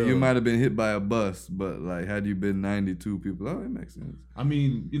what I'm saying? You might have been hit by a bus, but like had you been 92 people, it makes sense. I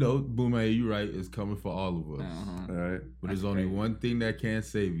mean, Boom, hey, you're right. It's coming for all of us. All right. But there's only one thing that can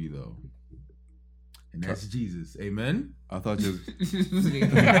save you, though. And that's Jesus. Amen? I thought you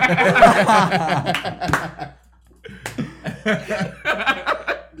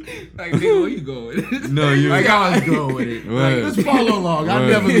Like, nigga, where you going? No, you like I was going with it. Like, just follow along. I'll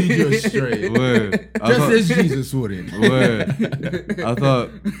never lead you astray. Word. Just as Jesus wouldn't. Word. I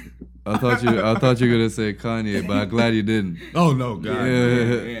thought you were gonna say Kanye, but I'm glad you didn't. Oh no, God.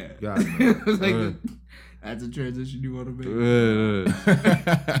 Yeah. God. It's like, that's a transition you want to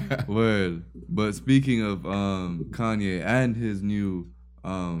make. Word. But speaking of Kanye and his new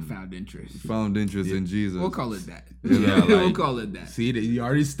found interest in Jesus. We'll call it that. Yeah, we'll call it that. See, you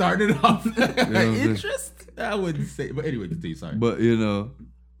already started off. Interest? I wouldn't say. But anyway, continue. Sorry. But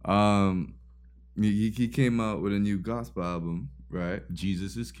he came out with a new gospel album, right?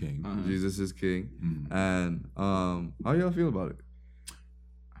 Jesus is King. Jesus is King. Mm-hmm. And how y'all feel about it?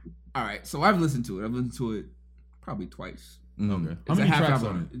 All right, so I've listened to it. I've listened to it probably twice. Mm-hmm. Okay. How many tracks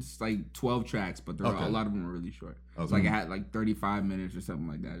on it? It's like 12 tracks, but a lot of them are really short. Okay. It's like it had like 35 minutes or something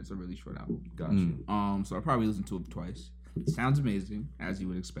like that. It's a really short album. Gotcha. Mm-hmm. So I probably listened to it twice. It sounds amazing, as you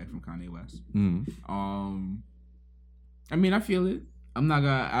would expect from Kanye West. Mm-hmm. I mean, I feel it. I'm not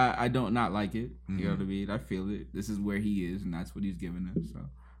gonna. I don't not like it. You know what I mean? I feel it. This is where he is, and that's what he's giving us. So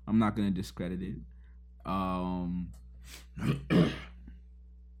I'm not gonna discredit it.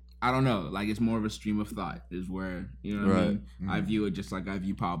 I don't know. Like, it's more of a stream of thought is where, you know what I mean? Mm-hmm. I view it just like I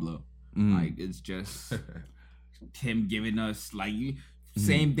view Pablo. Mm-hmm. Like, it's just him giving us, like,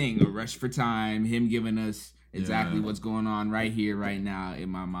 same thing, a rush for time, him giving us exactly what's going on right here, right now in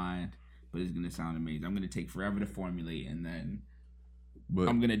my mind. But it's going to sound amazing. I'm going to take forever to formulate, and then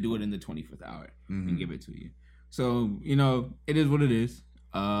I'm going to do it in the 25th hour and give it to you. So, it is what it is.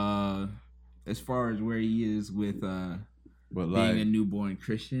 As far as where he is with... But being a newborn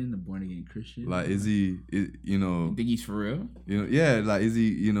Christian, a born again Christian. Like, is he, You think he's for real? Yeah, like, is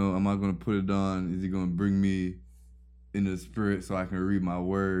he, am I going to put it on? Is he going to bring me in the spirit so I can read my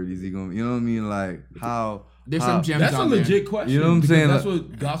word? Is he going to, you know what I mean? Like, how? There's some gems That's on a there. legit question. You know what I'm saying? That's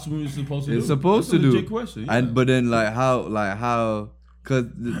what gospel music is supposed to do. It's supposed to do. That's a legit question. Yeah. But then, how, because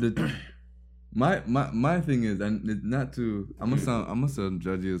my thing is, and it's not to, I'm gonna sound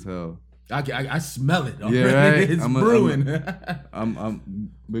judgy as hell. I smell it. Already. Yeah, right. It's brewing.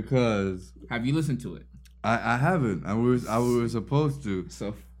 I'm because. Have you listened to it? I haven't. I was supposed to.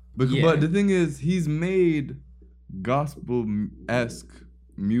 So, but the thing is, he's made gospel-esque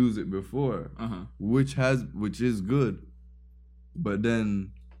music before, which is good. But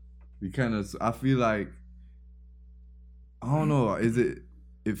then, I feel like, I don't know.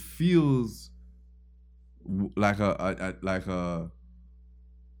 It feels like a.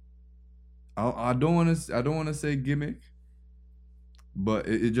 I don't want to say gimmick, but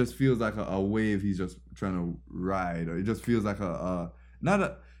it just feels like a wave he's just trying to ride, or it just feels like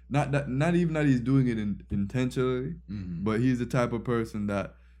not even that he's doing it intentionally, but he's the type of person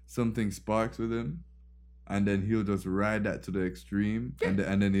that something sparks with him, and then he'll just ride that to the extreme, and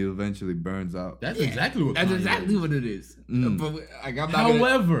then he eventually burns out. That's exactly what. That's exactly what it is. But like,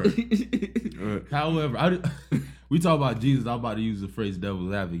 however, we talk about Jesus. I'm about to use the phrase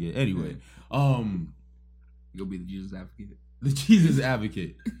 "devil's advocate." Anyway, you'll be the Jesus advocate. The Jesus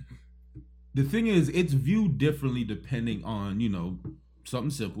advocate. The thing is, it's viewed differently depending on, something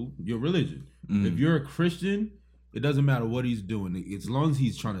simple, your religion. If you're a Christian, it doesn't matter what he's doing, as long as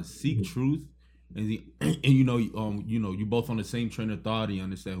he's trying to seek truth, and you both on the same train of thought, you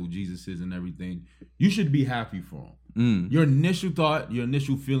understand who Jesus is and everything. You should be happy for him. Your initial thought, your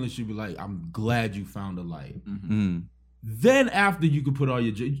initial feeling should be like, "I'm glad you found a light." Then after you can put all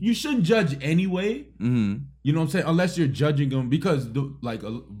your, you shouldn't judge anyway. You know what I'm saying? Unless you're judging them, because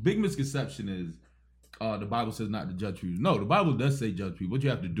a big misconception is the Bible says not to judge people. No, the Bible does say judge people, but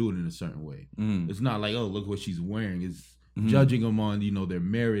you have to do it in a certain way. It's not like, oh, look what she's wearing. It's judging them on, their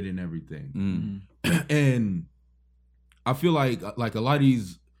merit and everything. And I feel like a lot of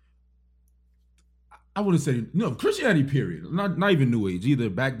these, I wouldn't say Christianity period, not even New Age, either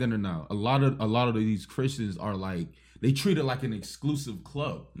back then or now. A lot of these Christians are like, they treat it like an exclusive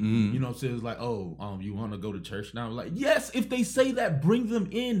club. You know what I'm saying? It's like, oh, you want to go to church now? Like, yes, if they say that, bring them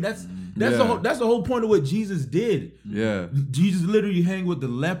in. That's the whole point of what Jesus did. Yeah. Jesus literally hang with the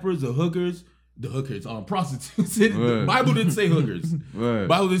lepers, the hookers, prostitutes. The Bible didn't say hookers. Right.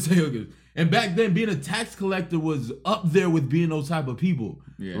 Bible didn't say hookers. And back then, being a tax collector was up there with being those type of people.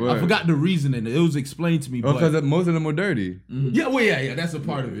 Yeah. Right. I forgot the reasoning. It was explained to me. Because most of them were dirty. Yeah, that's a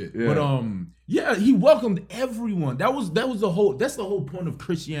part of it. Yeah. But he welcomed everyone. That's the whole point of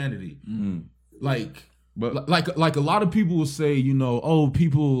Christianity. Like a lot of people will say,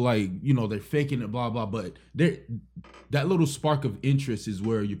 people they're faking it, blah blah. But that little spark of interest is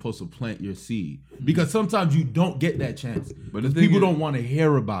where you're supposed to plant your seed, because sometimes you don't get that chance. But people don't want to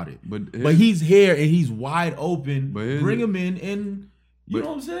hear about it. But he's here and he's wide open. Bring him in, and you know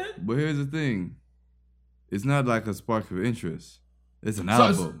what I'm saying. But here's the thing: it's not like a spark of interest. It's an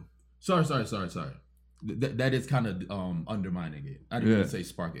album. Sorry. That is kind of undermining it. I didn't even say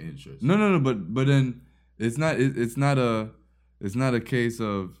spark of interest. No. But then it's not a case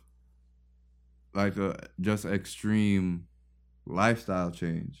of like a just extreme lifestyle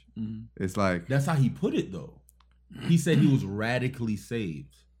change. It's like, that's how he put it though. He said he was radically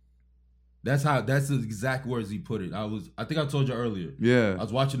saved. That's the exact words he put it. I think I told you earlier. Yeah. I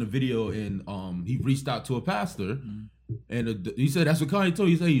was watching a video and he reached out to a pastor. And he said that's what Kanye told.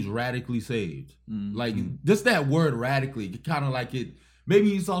 He said he's radically saved. Like, just that word radically, kind of like it. Maybe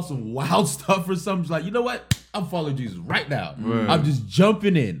he saw some wild stuff or something. He's like, you know what? I'm following Jesus right now. Right. I'm just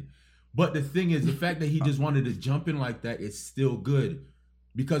jumping in. But the thing is, the fact that he just wanted to jump in like that is still good.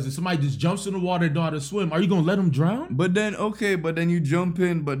 Because if somebody just jumps in the water and don't know how to swim, are you going to let him drown? But then you jump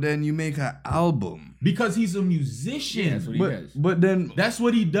in, but then you make an album. Because he's a musician. Yeah, that's what he does. But then... That's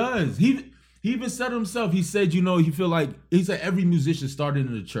what he does. He even said himself, he said, he said every musician started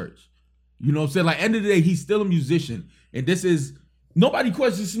in the church. You know what I'm saying? Like, end of the day, he's still a musician. And this is, nobody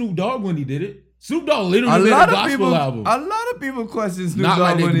questioned Snoop Dogg when he did it. Snoop Dogg literally made a gospel album. A lot of people question Snoop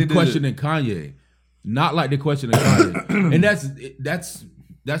Dogg when he did it. Not like they questioning Kanye. Not like they questioning Kanye. And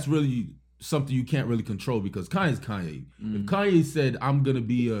that's really something you can't really control, because Kanye's Kanye. If Kanye said, I'm going to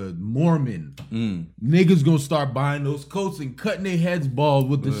be a Mormon, niggas going to start buying those coats and cutting their heads bald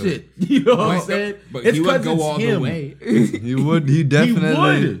with the shit. You know what I'm saying? But it's he would go all the way. He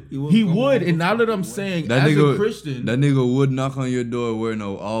definitely He would. And now that I'm saying, as a Christian, that nigga would knock on your door wearing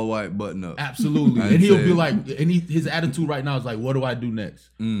no all white button up. Absolutely. And he'll be like, his attitude right now is like, what do I do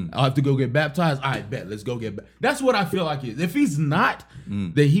next? I'll have to go get baptized. All right, bet. Let's go get baptized. That's what I feel like it is. If he's not,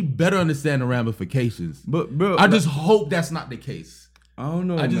 then he better understand the ramifications. But bro, I just hope that's not the case. I don't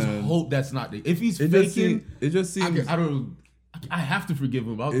know. I just hope that's not the. If he's faking, it just seems. I have to forgive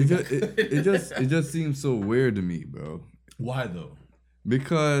him. It just seems so weird to me, bro. Why though?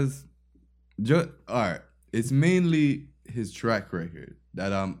 Because, all right, it's mainly his track record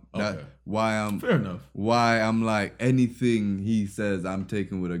why I'm fair enough. Why I'm like, anything he says, I'm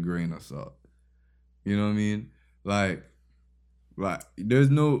taking with a grain of salt. You know what I mean? Like there's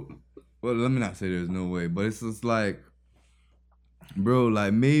no. Well, let me not say there's no way, but it's just like, bro,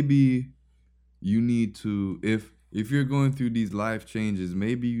 like maybe you need to, if you're going through these life changes,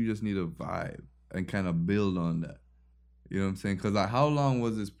 maybe you just need a vibe and kind of build on that. You know what I'm saying? Because like, how long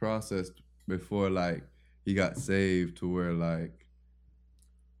was this process before like he got saved to where like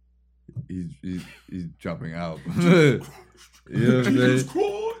he's dropping out? You know what I'm saying?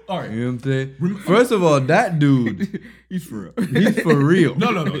 All right. You know what I'm saying? First of all, that dude, he's for real. He's for real.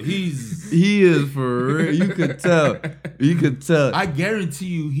 No. He is for real. You could tell. You could tell. I guarantee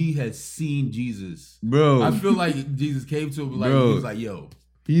you, he has seen Jesus, bro. I feel like Jesus came to him like he was like, "Yo,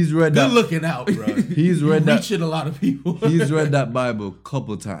 he's read good that. looking out, bro. He's read that. Reaching a lot of people. He's read that Bible a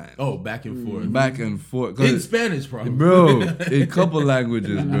couple times. Oh, back and forth. Back and forth. In Spanish, probably. Bro, in couple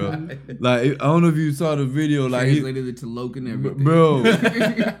languages, bro. Like, I don't know if you saw the video. Like, translated it to Logan and everything.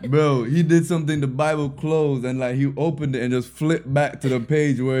 Bro, he did something, the Bible closed, and like he opened it and just flipped back to the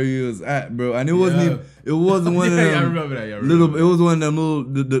page where he was at, bro. And it wasn't even, it wasn't one of them. I remember that. It was one of them little,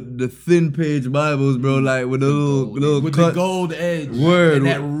 the thin page Bibles, bro, like with the little with cut. the gold edge. Word. And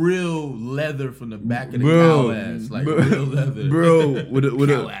that real leather from the back of the cow ass. Like real leather. Bro, with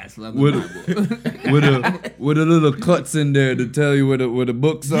a little cuts in there to tell you where the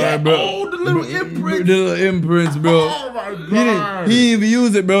books are, bro. Oh, the little imprints. The little imprints, bro. Oh my God. He didn't even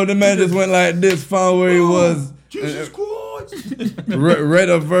use it, bro. The man just went like this, found where he was. Jesus Christ. Read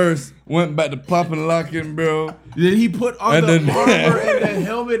a verse, went back to popping locking, bro. Then he put on the armor and the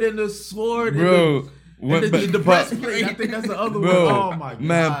helmet and the sword, bro. And the breastplate. I think that's the other one. Oh my God.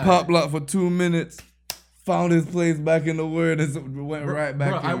 Man, pop lock for 2 minutes, found his place back in the word, and went right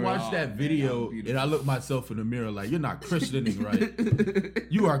back. Bro, I watched that video and I looked myself in the mirror like, you're not Christianing right.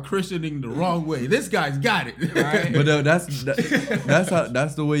 You are Christianing the wrong way. This guy's got it. Right? But that's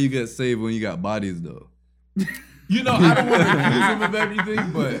the way you get saved when you got bodies, though. You know, I don't want to accuse him of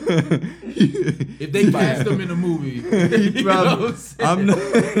anything, but if they cast him in a movie, I'm not.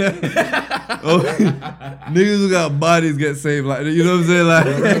 Niggas who got bodies get saved, like, you know what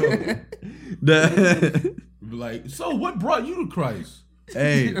I'm saying, like. Like, so what brought you to Christ?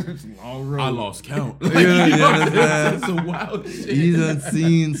 Hey, I lost count. Like, you understand? That's some wild shit. He done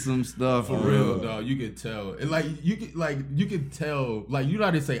seen some stuff for real, dog. You could tell, and you could tell, like, you know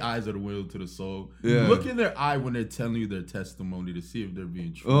how they say eyes are the window to the soul. Yeah. Look in their eye when they're telling you their testimony to see if they're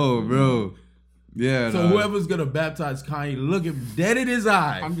being true. Oh, bro. Yeah. So whoever's gonna baptize Kanye, look him dead in his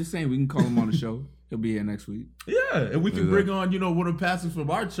eye. I'm just saying, we can call him on the show. He'll be here next week. Yeah, and we can bring on, one of the pastors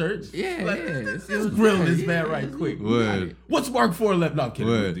from our church. Yeah, Let's grill this man right quick. Word. What's Mark 4:11? No, I'm kidding.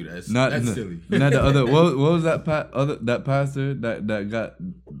 We'll do that. That's silly. Not the other. What was that that pastor that got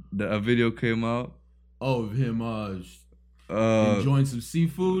a video came out? Oh, of him enjoying some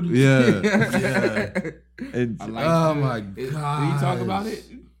seafood. Yeah. Yeah. Oh my God. Did he talk about it?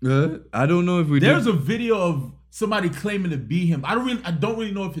 I don't know if we. There's a video of somebody claiming to be him. I don't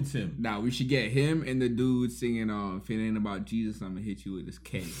really know if it's him. Nah, we should get him and the dude singing if it ain't about Jesus, I'm gonna hit you with this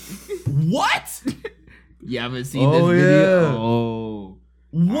K. What? You haven't seen this video? Yeah. Oh.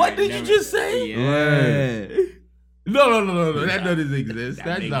 What did you just say? Yeah. No. That doesn't exist.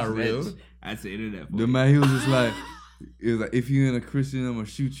 That's not real. That's the internet. The man, he was just like, if you ain't a Christian, I'm gonna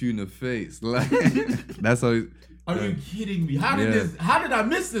shoot you in the face. Like, that's how. Are you kidding me? How did I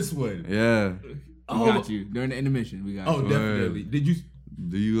miss this one? Yeah. We got you during the intermission. We got you. Oh, definitely. Did you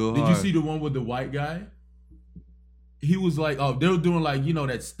see the one with the white guy? He was like, they were doing like,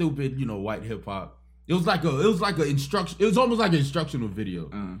 that stupid, white hip hop. It was like a instruction. It was almost like an instructional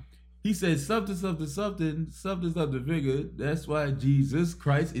video. He said something figure. That's why Jesus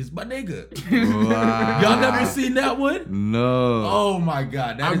Christ is my nigga. Wow. Y'all never seen that one? No. Oh my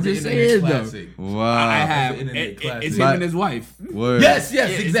God, that is just an internet saying, classic. Wow. I have. Classic. It's him and his wife. Word. Yes,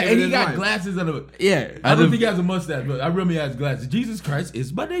 exactly. And he got glasses on him. Yeah. I don't think he has a mustache, but I remember he has glasses. Jesus Christ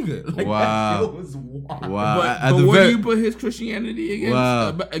is my nigga. Like, wow. That was wild. Wow. But what do you put his Christianity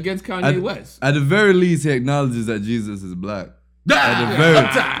against Kanye West? At the very least, he acknowledges that Jesus is black. At the very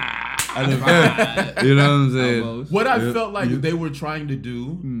you know what I'm saying? Almost. What I felt like they were trying to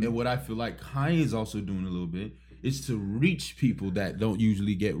do, and what I feel like Kanye is also doing a little bit, is to reach people that don't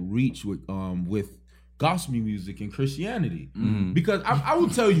usually get reached with gospel music and Christianity. Because I will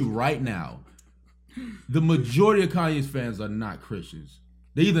tell you right now, the majority of Kanye's fans are not Christians.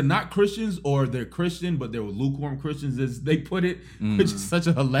 They're either not Christians or they're Christian, but they're lukewarm Christians, as they put it, which is such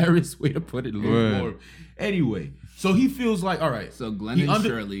a hilarious way to put it, lukewarm. Anyway, so he feels like, all right. So Glenn and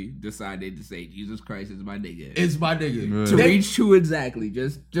Shirley decided to say, Jesus Christ is my nigga. It's my nigga. Right. To reach who exactly?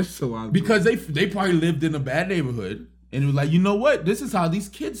 Just so I'm... Because they probably lived in a bad neighborhood. And it was like, you know what? This is how these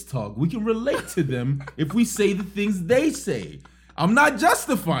kids talk. We can relate to them if we say the things they say. I'm not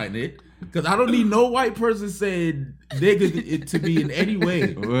justifying it. Because I don't need no white person saying nigga to be in any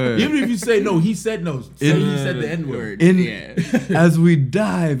way. Word. Even if you say no, he said no. Say he said the N-word. As we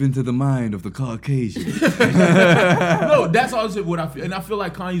dive into the mind of the Caucasian. No, that's also what I feel. And I feel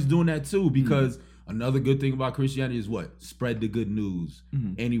like Kanye's doing that too, because another good thing about Christianity is what? Spread the good news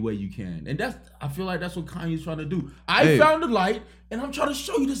any way you can. And I feel like that's what Kanye's trying to do. I found the light, and I'm trying to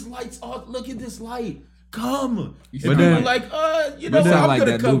show you this light. Oh, look at this light. come. But then, like, I'm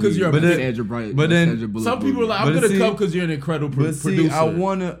gonna come because you're a Sandra Bright. But then some people are like, I'm gonna come because you're an incredible producer.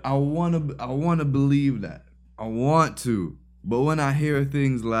 I wanna believe that. I want to. But when I hear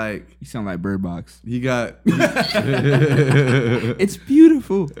things like, you sound like Bird Box. He got. It's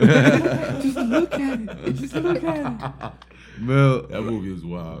beautiful. Just look at it. Just look at it. Bro, that movie is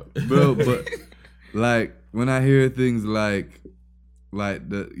wild. Bro, but like when I hear things like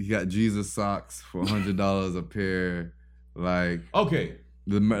you got Jesus socks for $100 a pair, like okay,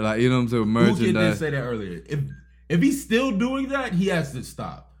 you know what I'm saying, merchandise. Who did say that earlier? If he's still doing that, he has to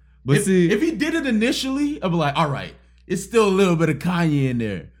stop. But if he did it initially, I'd be like, all right. It's still a little bit of Kanye in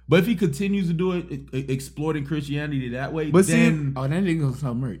there. But if he continues to do it, exploiting Christianity that way, that nigga gonna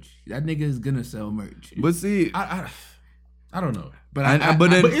sell merch. That nigga is gonna sell merch. But see, I don't know. But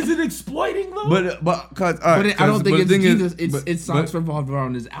is it exploiting though? I don't think it's Jesus. It's songs revolved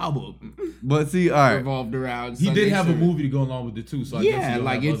around his album. But see, all right, revolved around. He did have a movie to go along with it too. So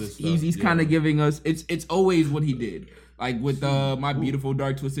I guess he's kind of giving us. It's always what he did. Like with My Beautiful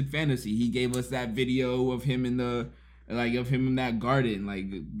Dark Twisted Fantasy, he gave us that video of him in that garden,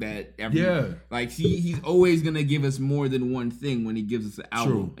 like that. Like he's always gonna give us more than one thing when he gives us an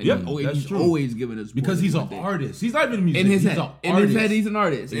album. True. And he's always giving us because he's an artist. He's not even a musician. In his head, he's an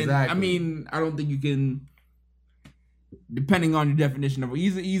artist. Exactly. And I mean, I don't think you can. Depending on your definition of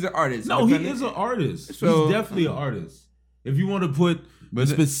he's an artist. No, he is an artist. So, he's definitely an artist. If you want to put a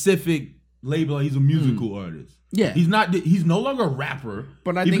specific label, he's a musical artist. Yeah, he's no longer a rapper,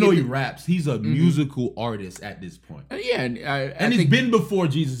 but even though he raps, he's a musical artist at this point. Yeah, and it's been before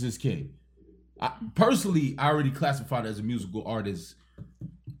Jesus is King. Personally, I already classified as a musical artist.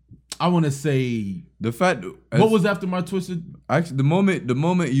 I want to say the fact. What was after my Twisted? Actually, the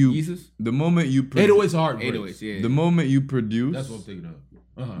moment you Jesus? The moment you 808's Heartbreak. 808's, yeah. The moment you produce, that's what I'm thinking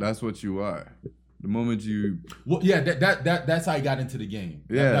of. That's what you are. The moment you, that's how he got into the game.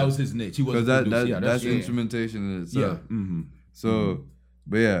 Yeah, that was his niche. He was that's instrumentation in itself. Yeah. Mm-hmm. So,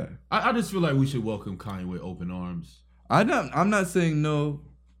 but yeah, I just feel like we should welcome Kanye with open arms. I'm not saying no,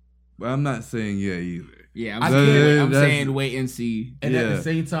 but I'm not saying yeah either. Yeah, I'm saying wait and see. And at the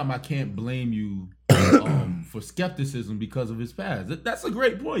same time, I can't blame you for skepticism because of his past. That's a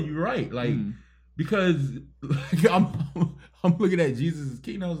great point. You're right. Like because I'm looking at Jesus'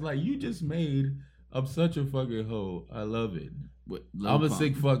 King. I was like, you just made. I'm such a fucking hoe. I love it. I'm a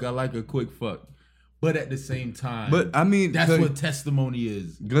sick fuck. I like a quick fuck. But at the same time, but I mean, that's what testimony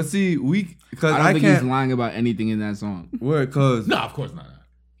is. Cause see, I don't think he's lying about anything in that song. Word, cause no, of course not.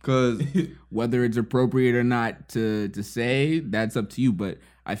 Cause whether it's appropriate or not to say, that's up to you. But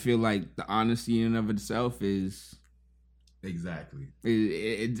I feel like the honesty in and of itself is exactly.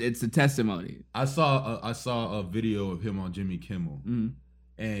 It's a testimony. I saw a video of him on Jimmy Kimmel. Mm-hmm.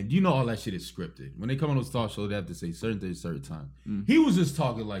 And you know all that shit is scripted. When they come on those talk shows, they have to say certain things, certain time. Mm. He was just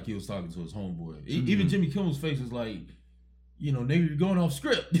talking like he was talking to his homeboy. Mm-hmm. Even Jimmy Kimmel's face was like, you know, nigga, you're going off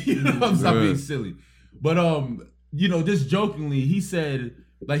script. You know, I'm not being silly. But you know, just jokingly, he said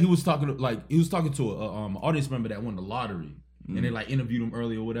like he was talking to a audience member that won the lottery, and they like interviewed him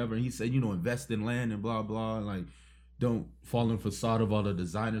earlier or whatever. And he said, you know, invest in land and blah blah, and like don't fall in facade of all the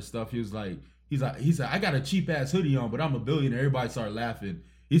designer stuff. He said, I got a cheap ass hoodie on, but I'm a billionaire. Everybody started laughing.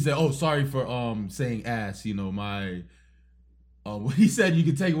 He said, "Oh, sorry for saying ass. You know my." He said you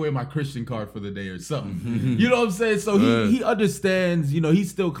could take away my Christian card for the day or something. You know what I'm saying? So he understands. You know, he's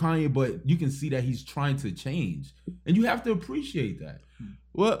still Kanye, but you can see that he's trying to change, and you have to appreciate that.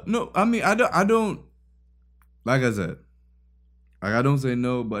 Well, no, I mean, I don't. Like I said, like I don't say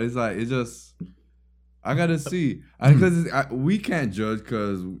no, but it's like I gotta see because we can't judge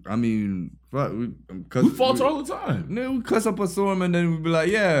because I mean. We falter all the time. We cuss up a storm and then we be like,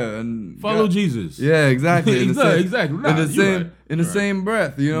 yeah, and follow Jesus. Yeah, exactly. Exactly. In the same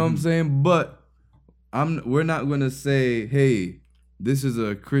breath, you know what I'm saying? But we're not gonna say, hey, this is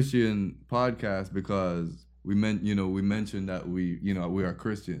a Christian podcast because we mentioned that we are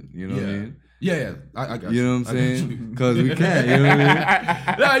Christian. You know what I mean? Yeah, I got you. You know what I'm saying? Because we can't. You know what I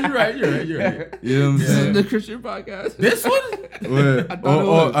mean? Nah, you're right. You know what I'm saying? The Christian podcast. This one?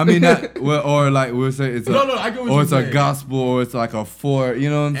 Or like we'll say it's a gospel, or it's like a four. You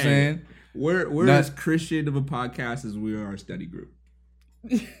know what I'm saying? We're as Christian of a podcast as we are our study group.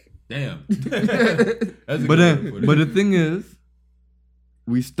 Damn. But the thing is,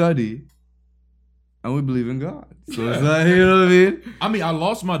 we study. And we believe in God. So it's like, you know what I mean? I mean, I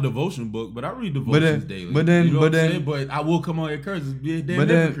lost my devotion book, but I read devotions daily. But I will come on here curse and be a damn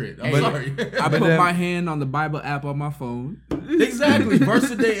hypocrite. I'm sorry. I put my hand on the Bible app on my phone. Exactly.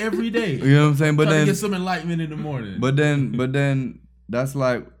 Verse a day every day. You know what I'm saying? But then get some enlightenment in the morning. But then that's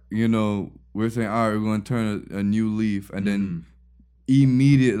like, you know, we're saying, all right, we're going to turn a new leaf, and then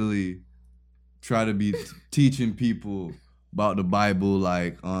immediately try to be teaching people about the Bible,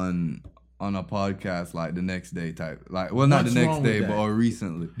 like on a podcast, like the next day type. Like, well, not the next day, but or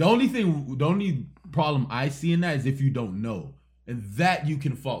recently. The only problem I see in that is if you don't know, and that you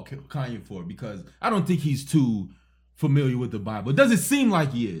can fault Kanye for, because I don't think he's too familiar with the Bible. It doesn't seem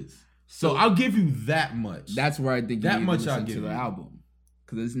like he is. So I'll give you that much. That's where I think that you much I'll give to the album,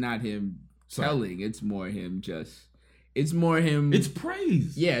 because it's not him telling. It's more him just. It's more him. It's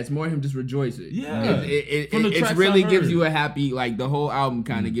praise. Yeah, it's more him just rejoicing. Yeah, it really gives you a happy. Like the whole album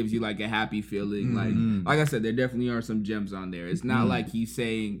kind of gives you like a happy feeling. Like I said, there definitely are some gems on there. It's not like he's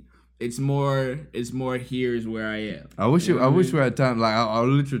saying. It's more. Here's where I am. I wish we had time. Like I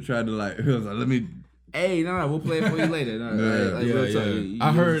literally tried to like. Let me. Hey, no, we'll play it for you later. No,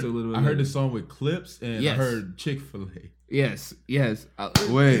 I heard the song with Clips, and I heard Chick-fil-A. Yes.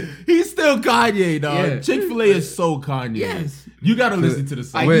 Wait. He's still Kanye, dog. Yeah. Chick-fil-A is so Kanye. Yes. You gotta listen to the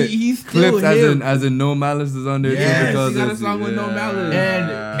song. Wait, he's still Clips him. as in No Malice is on there. Yes, he got a song with No Malice.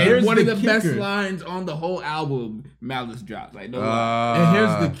 And one of the best lines on the whole album, Malice drops. Like, no and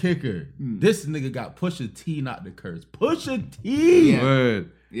here's the kicker. This nigga got Pusha T, not the curse. Pusha T. Yeah.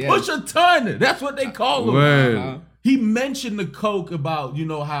 Word. Yeah. Push a ton. That's what they call him. Word. He mentioned the coke about,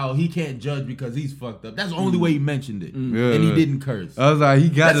 how he can't judge because he's fucked up. That's the only way he mentioned it. Yeah. And he didn't curse. I was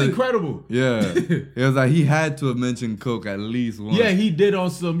like, That's incredible. Yeah. It was like he had to have mentioned coke at least once. Yeah, he did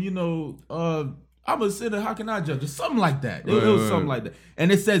on some, I'm a sinner, how can I judge? Or something like that. It was something like that.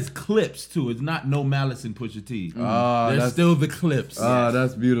 And it says Clips, too. It's not No Malice and Pusha T. There's still the Clips.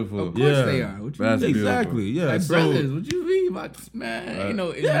 That's beautiful. Of course they are. What you mean? Exactly, yeah. Like brothers, what you mean about, man? Ain't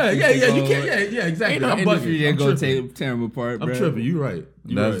no you can't, exactly. Ain't no industry that go tear them apart, bro. I'm tripping, you're right.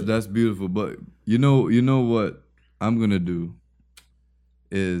 That's beautiful. But you know what I'm going to do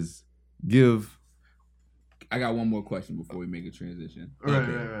is give... I got one more question before we make a transition.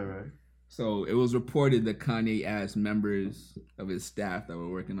 Right. So it was reported that Kanye asked members of his staff that were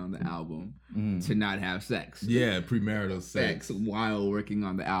working on the album to not have sex. Yeah, premarital sex while working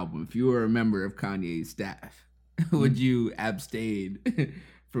on the album. If you were a member of Kanye's staff, would you abstain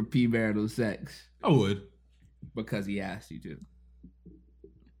for premarital sex? I would. Because he asked you to.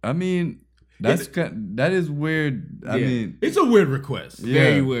 I mean, that is weird. I mean, it's a weird request.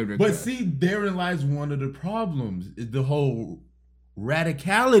 Very weird request. But see, therein lies one of the problems. Is the whole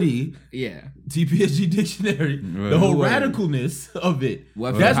radicality, TPSG dictionary, the whole radicalness of it.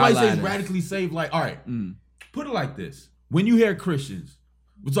 That's why it says radically saved. Like, all right, put it like this: when you hear Christians,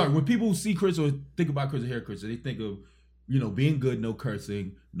 when people see Christians or think about Christians, hear Christians, they think of being good, no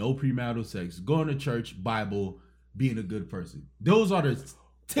cursing, no premarital sex, going to church, Bible, being a good person. Those are the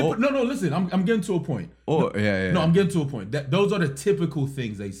no. Listen, I'm getting to a point. No, I'm getting to a point. Those are the typical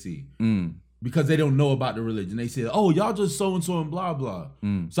things they see. Because they don't know about the religion. They say, oh, y'all just so-and-so and blah, blah.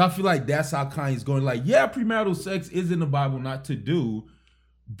 So I feel like that's how Kanye's going. Like, yeah, premarital sex is in the Bible not to do,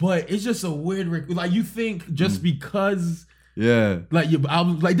 but it's just a weird... Like, you think just because... Yeah. Like,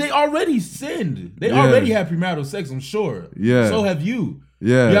 they already sinned. They already had premarital sex, I'm sure. Yeah. So have you.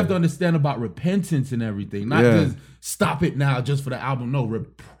 Yeah. You have to understand about repentance and everything. Not just stop it now just for the album. No,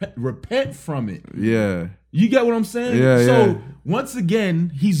 repent from it. Yeah. You get what I'm saying? Yeah, so once again,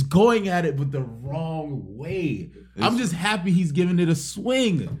 he's going at it but the wrong way. I'm just happy he's giving it a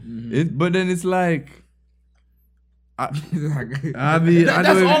swing. But then it's like, I mean, that's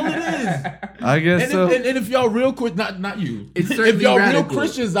all it is. I guess so. And if y'all real quick, not you. If y'all radical. real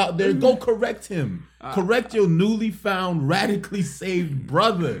Christians out there, go correct him. Correct your newly found, radically saved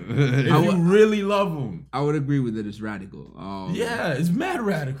brother. If you really love him. I would agree with it. It's radical. Yeah, it's mad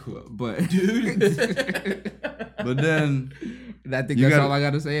radical. But dude. But then I think that's all I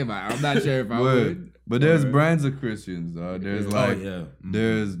got to say about it. I'm not sure if I would. But there's brands of Christians.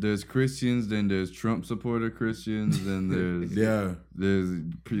 There's there's Christians, then there's Trump supporter Christians, then there's there's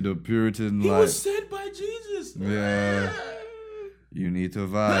the Puritan. He was sent by Jesus. Yeah. You need to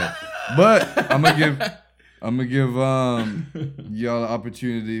vibe. But I'm gonna give y'all the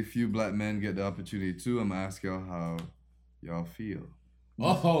opportunity. Few black men get the opportunity too. I'm gonna ask y'all how y'all feel.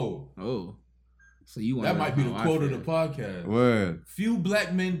 Oh. So you want that might be the quote of the podcast. Word. Few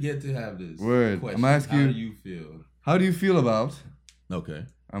black men get to have this. Word. Question. I'm gonna ask you. How do you feel? How do you feel about? Okay.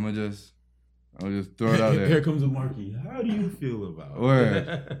 I'm gonna just throw it out there. Here comes a marquee. How do you feel about?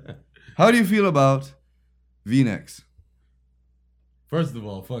 Word. How do you feel about V-necks? First of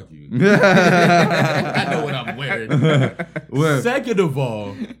all, fuck you. I know what I'm wearing. Second of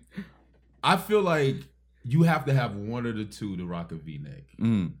all, I feel like you have to have one of the two to rock a V-neck.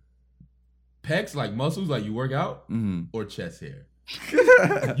 Pecs, like muscles, like you work out, or chest hair.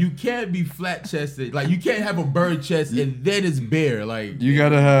 You can't be flat chested. Like you can't have a bird chest and then it's bare. Like you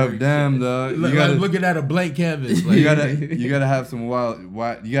gotta have dog. You gotta looking at a blank canvas. Like, you gotta have some wild.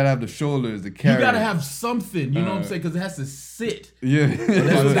 You gotta have the shoulders, the carry. You gotta have something. You know what I'm saying? Because it has to sit. Yeah,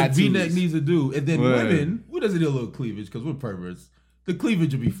 that's what that V-neck needs to do. And then women, we doesn't need a little cleavage because we're perverts. The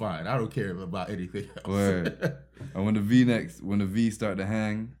cleavage will be fine. I don't care about anything else. Word. And when the V start to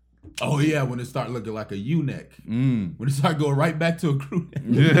hang. Oh yeah, when it start looking like a U-neck. When it start going right back to a crew neck.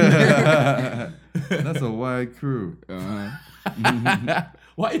 Yeah. That's a wide crew.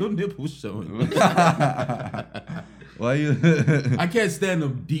 Why your nipples showing? Why you? I can't stand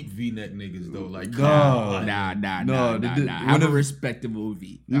them deep V-neck niggas though. Like nah. Have a respectable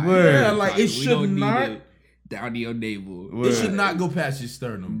V. Yeah, like it should not. Down to your navel. It should not go past your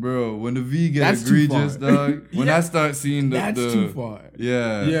sternum. Bro, when the V gets egregious, dog. When I start seeing that's too far.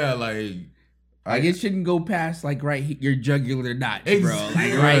 Yeah. Yeah, like it shouldn't go past like right your jugular notch, bro.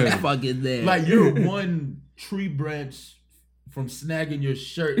 Like right fucking there. Like you're one tree branch from snagging your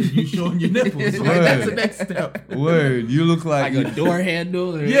shirt and you showing your nipples. Like that's the next step. Word. You look like a door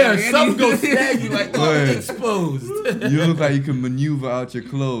handle. Yeah, something gonna snag you like exposed. You look like you can maneuver out your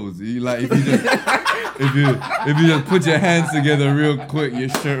clothes. You like if you just put your hands together real quick, your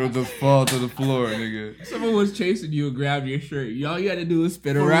shirt will just fall to the floor, nigga. Someone was chasing you and grabbed your shirt. All you had to do was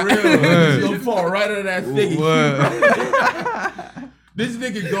spin around. You'll fall right under that thing. This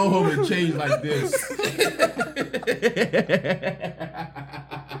nigga go home and change like this.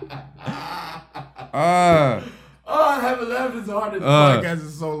 I haven't laughed as hard as podcast in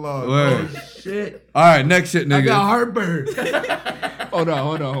so long. Oh shit! All right, next shit, nigga. I got heartburn. Hold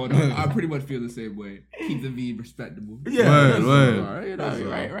on. I pretty much feel the same way. Keep the V respectable. Yeah, word.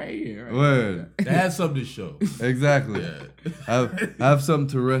 Right here. Word. It has something to show. Exactly. Yeah. Have something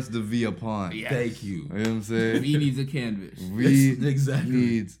to rest the V upon. Yes. Thank you. You know what I'm saying? V needs a canvas. V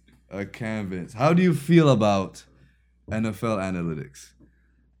needs a canvas. How do you feel about NFL analytics?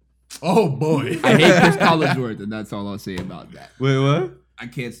 Oh boy, I hate Chris Collinsworth, and that's all I'll say about that. Wait, what? I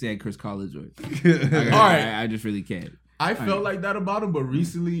can't stand Chris Collinsworth. All right, I just really can't. I felt like that about him, but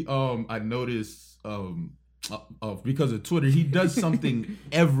recently, I noticed, because of Twitter, he does something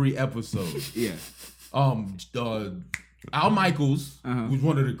every episode. Yeah. Al Michaels, who's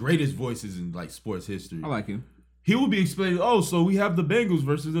one of the greatest voices in like sports history. I like him. He will be explaining, so we have the Bengals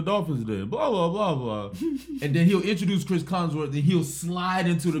versus the Dolphins today, blah, blah, blah, blah. And then he'll introduce Chris Collinsworth, and he'll slide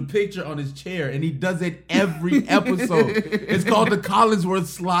into the picture on his chair, and he does it every episode. It's called the Collinsworth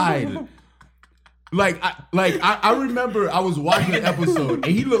slide. I remember I was watching an episode,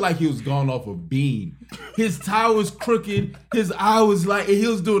 and he looked like he was gone off a beam. His tie was crooked, his eye was and he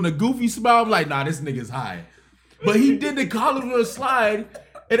was doing a goofy smile. I'm like, nah, this nigga's high. But he did the Collinsworth slide,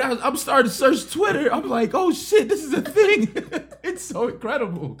 and I'm starting to search Twitter. I'm like, oh shit, this is a thing. It's so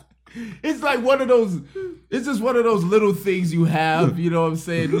incredible. It's like it's just one of those little things you have, you know what I'm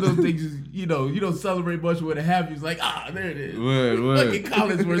saying? Little things, you don't celebrate much when it happens. It's like, there it is. Word. Fucking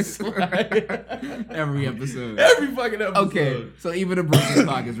Collinsworth slide. Every episode. Every fucking episode. Okay, so even a broken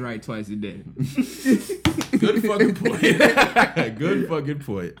clock is right twice a day. Good fucking point. Good fucking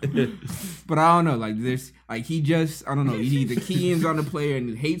point. But I don't know, I don't know, he either key-ins on the player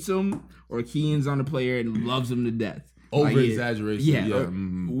and hates him, or key-ins on the player and loves him to death. Over-exaggeration. Yeah.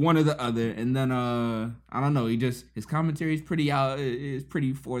 One or the other. And then, I don't know, his commentary is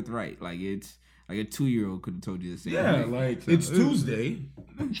pretty forthright. Like, it's like a 2-year-old could have told you the same thing. Yeah, like, it's Tuesday.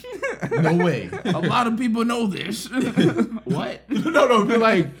 No way. A lot of people know this. What? No, but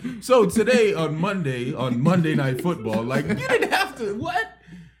like, so today on Monday Night Football, like, you didn't have to, what?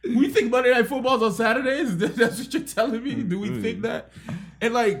 We think Monday Night Football's on Saturdays? That's what you're telling me? Do we think that?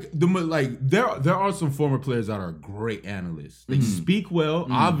 And there are some former players that are great analysts. They speak well.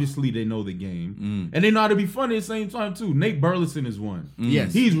 Obviously, they know the game, and they know how to be funny at the same time too. Nate Burleson is one.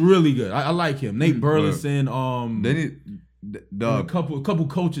 Yes, he's really good. I like him. Nate Burleson. They need a couple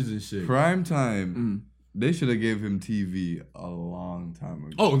coaches and shit. Prime time. They should have gave him TV a long time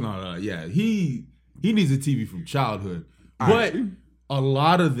ago. Oh no, yeah. He needs a TV from childhood, but a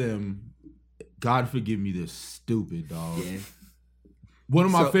lot of them, God forgive me, they're stupid, dog. Yeah. One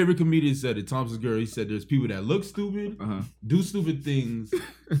of my favorite comedians said it, Tom Segura. He said there's people that look stupid, do stupid things,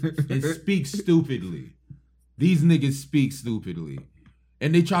 and speak stupidly. These niggas speak stupidly.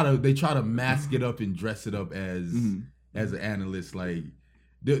 And they try to mask it up and dress it up as an analyst. Like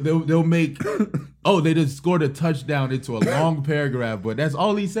they'll make they just scored a touchdown into a long paragraph, but that's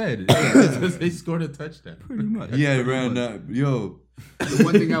all he said. They scored a touchdown. Pretty much. Yeah, ran up. Yo. The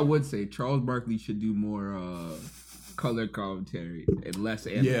one thing I would say, Charles Barkley should do more color commentary and less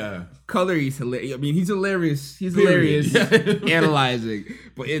analyzing. Yeah. Color, he's hilarious. I mean, he's hilarious. He's Period. hilarious analyzing.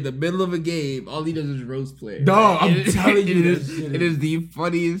 But in the middle of a game, all he does is roast players. Dog, I'm telling you, it is the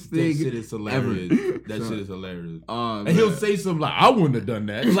funniest thing. That shit is hilarious. Ever. That shit is hilarious. And he'll say something like, I wouldn't have done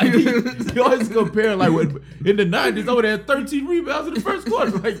that. Like, he always compare, like, in the 90s, over there, 13 rebounds in the first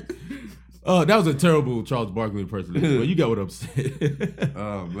quarter. Like, that was a terrible Charles Barkley impersonation, but you got what I'm saying.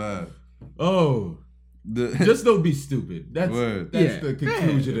 Oh, man. Oh. Just don't be stupid. That's the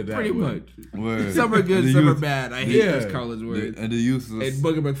conclusion of that. Pretty word. much. Word. Some are good, some are bad. I hate those college words. And the useless. And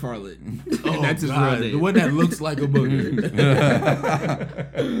Booger McFarlane. Oh, that's his real name. The one that looks like a booger.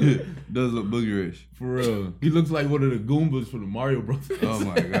 Does look boogerish. For real. He looks like one of the Goombas from the Mario Bros. Oh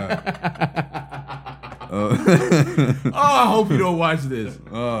my god. I hope you don't watch this.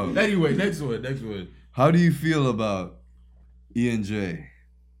 Oh. Anyway, next one. How do you feel about E&J?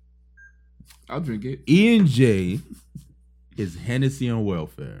 I'll drink it. E&J is Hennessy on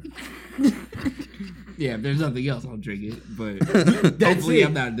welfare. Yeah, if there's nothing else, I'll drink it. But hopefully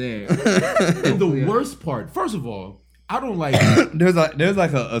I'm not there. And the worst part, first of all, I don't like. There's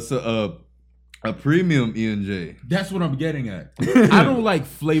like a premium E&J. That's what I'm getting at. I don't like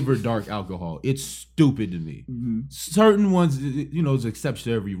flavored dark alcohol. It's stupid to me. Mm-hmm. Certain ones, is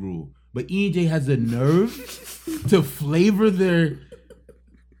exception to every rule. But E&J has the nerve to flavor their.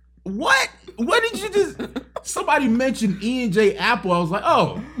 What? What did you just? Somebody mentioned E&J apple. I was like,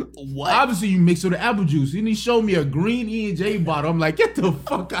 oh, what? Obviously you mix with the apple juice. And he showed me a green E&J bottle. I'm like, get the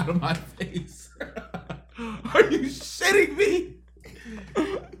fuck out of my face. Are you shitting me?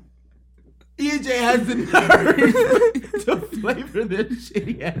 E&J has the nerve to flavor their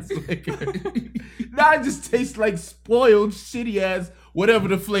shitty ass liquor. Now it just tastes like spoiled shitty ass whatever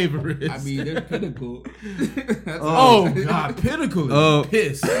the flavor is. I mean, they're Pinnacle. God, Pinnacle is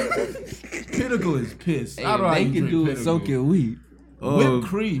pissed. Pinnacle is pissed. Hey, they can do it, so can we. Whipped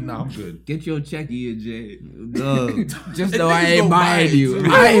cream, nah, I'm good. Get your check, E&J. Just though I ain't buying you.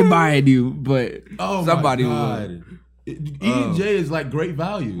 I ain't buying you, but somebody will. E&J is like great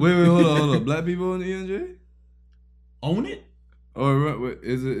value. Wait, hold on. Black people in E&J? Own it? Or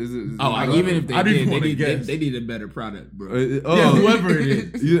is it? Even if they did, they need a better product, bro. Whoever it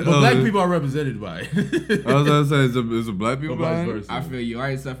is. But black people are represented by it. I was gonna say, is it black people buying it? I feel you.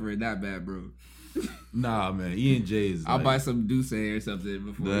 I ain't suffering that bad, bro. Nah, man. E&J is I'll buy some Douce or something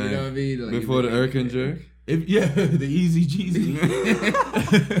before, you know what I mean? Like, before the Erkin jerk? The Easy Jeezy.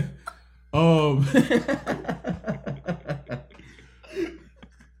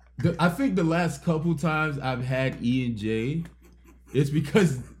 I think the last couple times I've had E&J, it's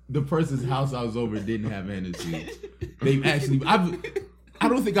because the person's house I was over didn't have Hennessy. They've actually, I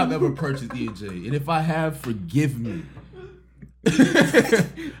don't think I've ever purchased E&J, and if I have, forgive me.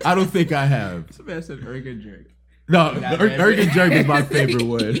 I don't think I have. Somebody said Erkin jerk. No, Erkin jerk is my favorite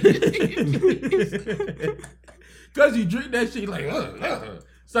one. Because you drink that shit like,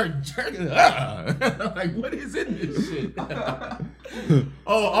 start jerking. Like, what is in this shit?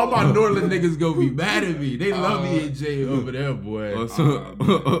 All my Northern niggas gonna be mad at me. They love E&J over there, boy. Or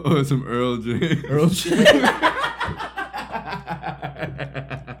some Earl J. Earl J.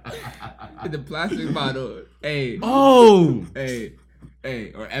 In the plastic bottle. Hey.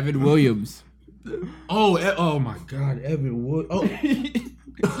 Hey. Or Evan Williams. Oh my God, Evan Wood. Oh.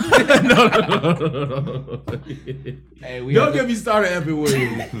 No. Hey, don't get me started, Evan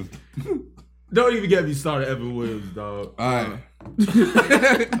Williams. Don't even get me started, Evan Williams, dog. All right.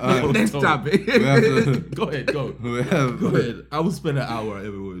 Next topic. Go ahead. Go ahead. I will spend an hour on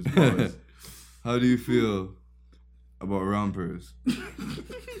Evan Williams. How do you feel about rompers?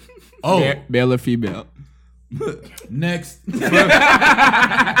 Male or female? Next.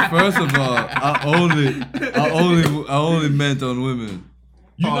 First of all, I only meant on women.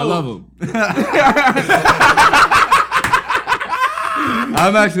 I love them.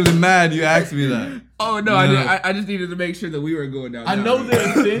 I'm actually mad you asked me that. Oh no, I just needed to make sure that we were going down. I know they're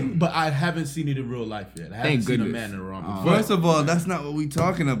a thing, but I haven't seen it in real life yet. I haven't seen a man in a romper. First of all, that's not what we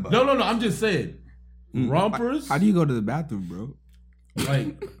talking about. No. I'm just saying. Rompers. How do you go to the bathroom, bro?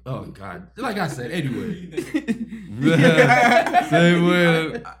 Like, oh God. Like I said, anyway. Same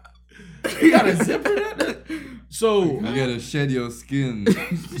way. You got a zipper that? So you gotta shed your skin.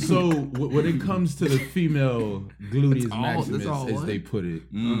 So when it comes to the female gluteus maximus, as they put it,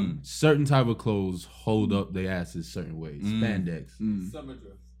 certain type of clothes hold up their asses certain ways. Spandex.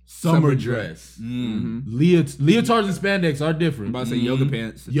 Summer dress. Leotards and spandex are different. I'm about to say yoga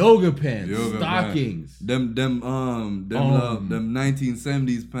pants. Stockings. Them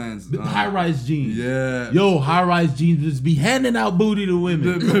 1970s pants. High rise jeans. Yeah. Yo, high rise jeans just be handing out booty to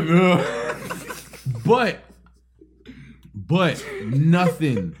women. But but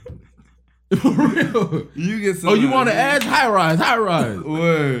nothing. For real. You get some. Oh, you want to ask? High rise.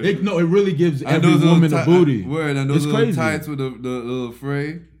 Word. It really gives every woman a booty. Word, and those it's little crazy. tights with the little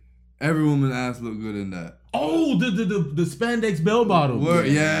fray. Every woman's ass look good in that. Oh, the spandex bell bottoms. Word,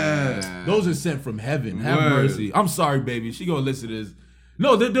 yeah. Those are sent from heaven. Have Word. mercy. I'm sorry, baby. She gonna listen to this.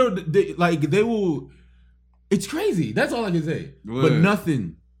 No, they will. It's crazy. That's all I can say. Word. But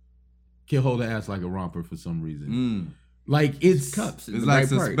nothing can hold an ass like a romper for some reason. Like it's cups. It's like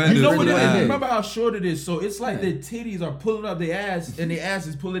suspended. You know what it ass. is? Remember how short it is? So it's like their titties are pulling up their ass and their ass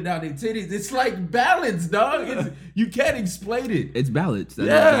is pulling down their titties. It's like balance, dog. You can't explain it. It's balance.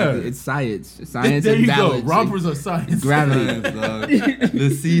 Yeah. It's science. Science There and you balance. go. Rompers are science. Gravity. Science, dog. The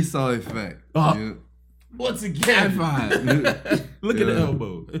seesaw effect. Yeah. Once again. High five. Look at the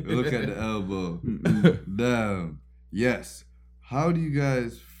elbow. Look at the elbow. Damn. Yes. How do you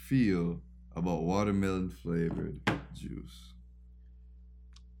guys feel about watermelon flavored juice?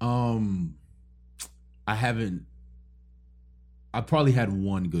 I probably had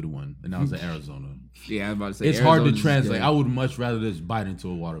one good one, and that was in Arizona. Yeah, I was about to say It's hard to Arizona's translate. good. I would much rather just bite into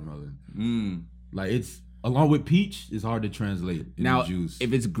a watermelon. Like it's along with peach, it's hard to translate in Now, juice.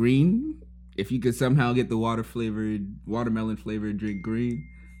 if it's green, if you could somehow get the watermelon flavored drink green,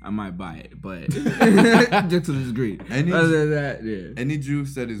 I might buy it. But just so it's green. Other than that, yeah. Any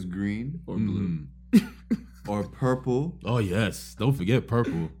juice that is green Or blue. or purple Oh yes, don't forget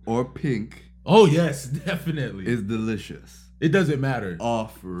purple. or pink Oh yes, definitely. is delicious. It doesn't matter.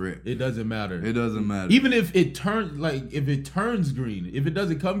 Off rip. It doesn't matter. It doesn't matter. Even if it turns green, if it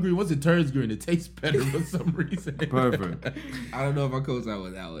doesn't come green, once it turns green, it tastes better for some reason. Perfect. I don't know if I co-sign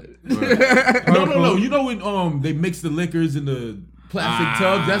with that one. No. You know when they mix the liquors in the plastic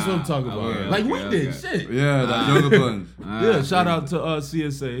tubs? That's what I'm talking about. okay, like we okay, did okay. shit. Yeah, that Yoga Punch. Yeah, shout out to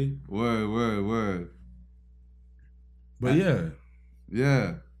CSA. Word. But yeah.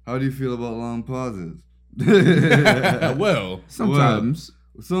 Yeah. How do you feel about long pauses? Well, Sometimes.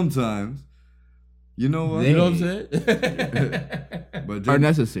 Sometimes. You know what? you know what I'm saying? But Are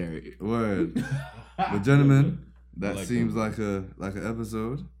necessary. Word. But gentlemen, that like seems like an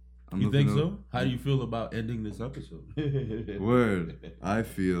episode. I'm You looking think up- so? How do you feel about ending this episode? Word. I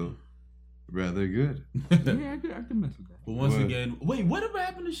feel rather good. Yeah, I can mess with that. But once Word. again, wait, whatever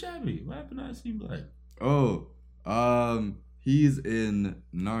happened to Shabby? What happened to I Seem Black? Oh, he's in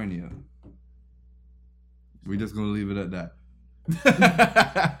Narnia. We just gonna leave it at that.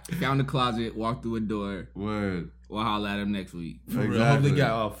 Found the closet, walked through a door. Word. We'll holler at him next week. For real, I hope they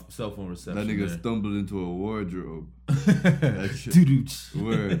got off cell phone reception. That nigga there. stumbled into a wardrobe. Doo-doo-ch.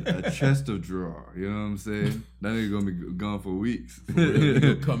 Word. A chest of drawer. You know what I'm saying? That nigga gonna be gone for weeks.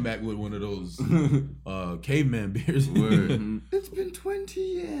 He'll come back with one of those caveman beers. Word. It's been 20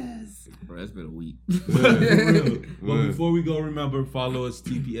 years. Bro, that's been a week. But Word. before we go, remember, follow us,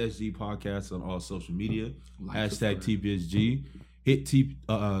 TPSG Podcast, on all social media. Hashtag TPSG. Hit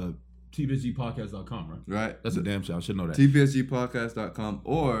TPSGpodcast.com, right? Right. That's a damn shit. I should know that. TPSGpodcast.com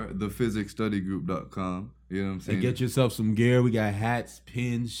or thephysicstudygroup.com. You know what I'm saying? And get yourself some gear. We got hats,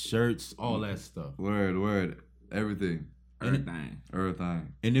 pins, shirts, all that stuff. Word. Everything. Everything.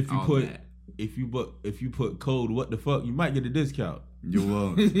 Everything. And if you All put that. if you put code what the fuck, you might get a discount. You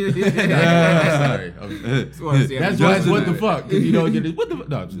won't. Sorry. That's why it's what the fuck. If you don't get it, what the fuck?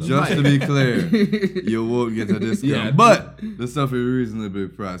 No, Just to be clear, you won't get a discount. Yeah. But the stuff is reasonably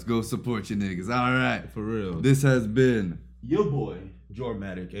priced. Go support your niggas. All right. for real. This has been Your boy,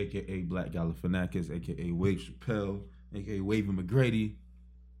 Jormatic, aka Black Galifianakis, aka Wade Chappelle, aka Wavy McGrady,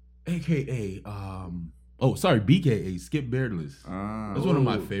 aka BKA Skip Beardless. That's one of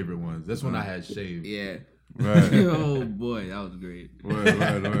my favorite ones. That's when I had shaved. Yeah. Right. Oh boy, that was great.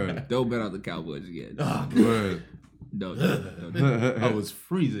 Word. Don't bet on the Cowboys again. Word. No. I was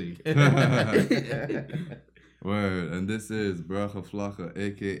freezing. Word. And this is Bracha Flocka,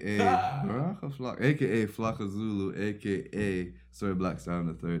 aka Bracha Flocka, aka Flocka Zulu, aka Sir Black Sound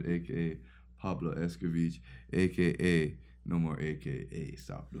III, aka Pablo Escovich, aka no more aka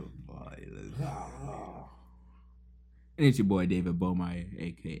Stop the Violence. And it's your boy David Bomeyer,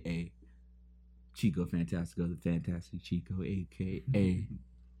 aka Chico Fantastico, the Fantastic Chico, aka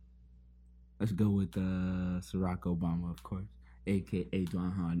let's go with Barack Obama, of course, aka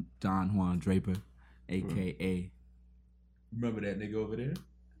Don Juan Draper, aka Remember that nigga over there?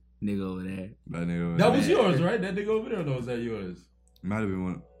 nigga over there. That nigga over That there. was yours, right? That nigga over there, or no, was that yours? Might have been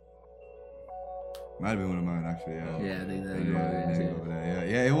one of mine, actually. Yeah. Yeah, I think that Yeah, was nigga over there.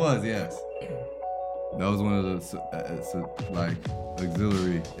 Yeah, it was. Yes. That was one of the like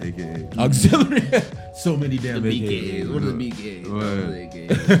auxiliary, aka. Auxiliary. So many the damn BKAs. What are the Word.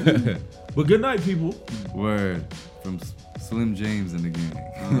 BKAs? But good night, people. Word from Slim James in the game.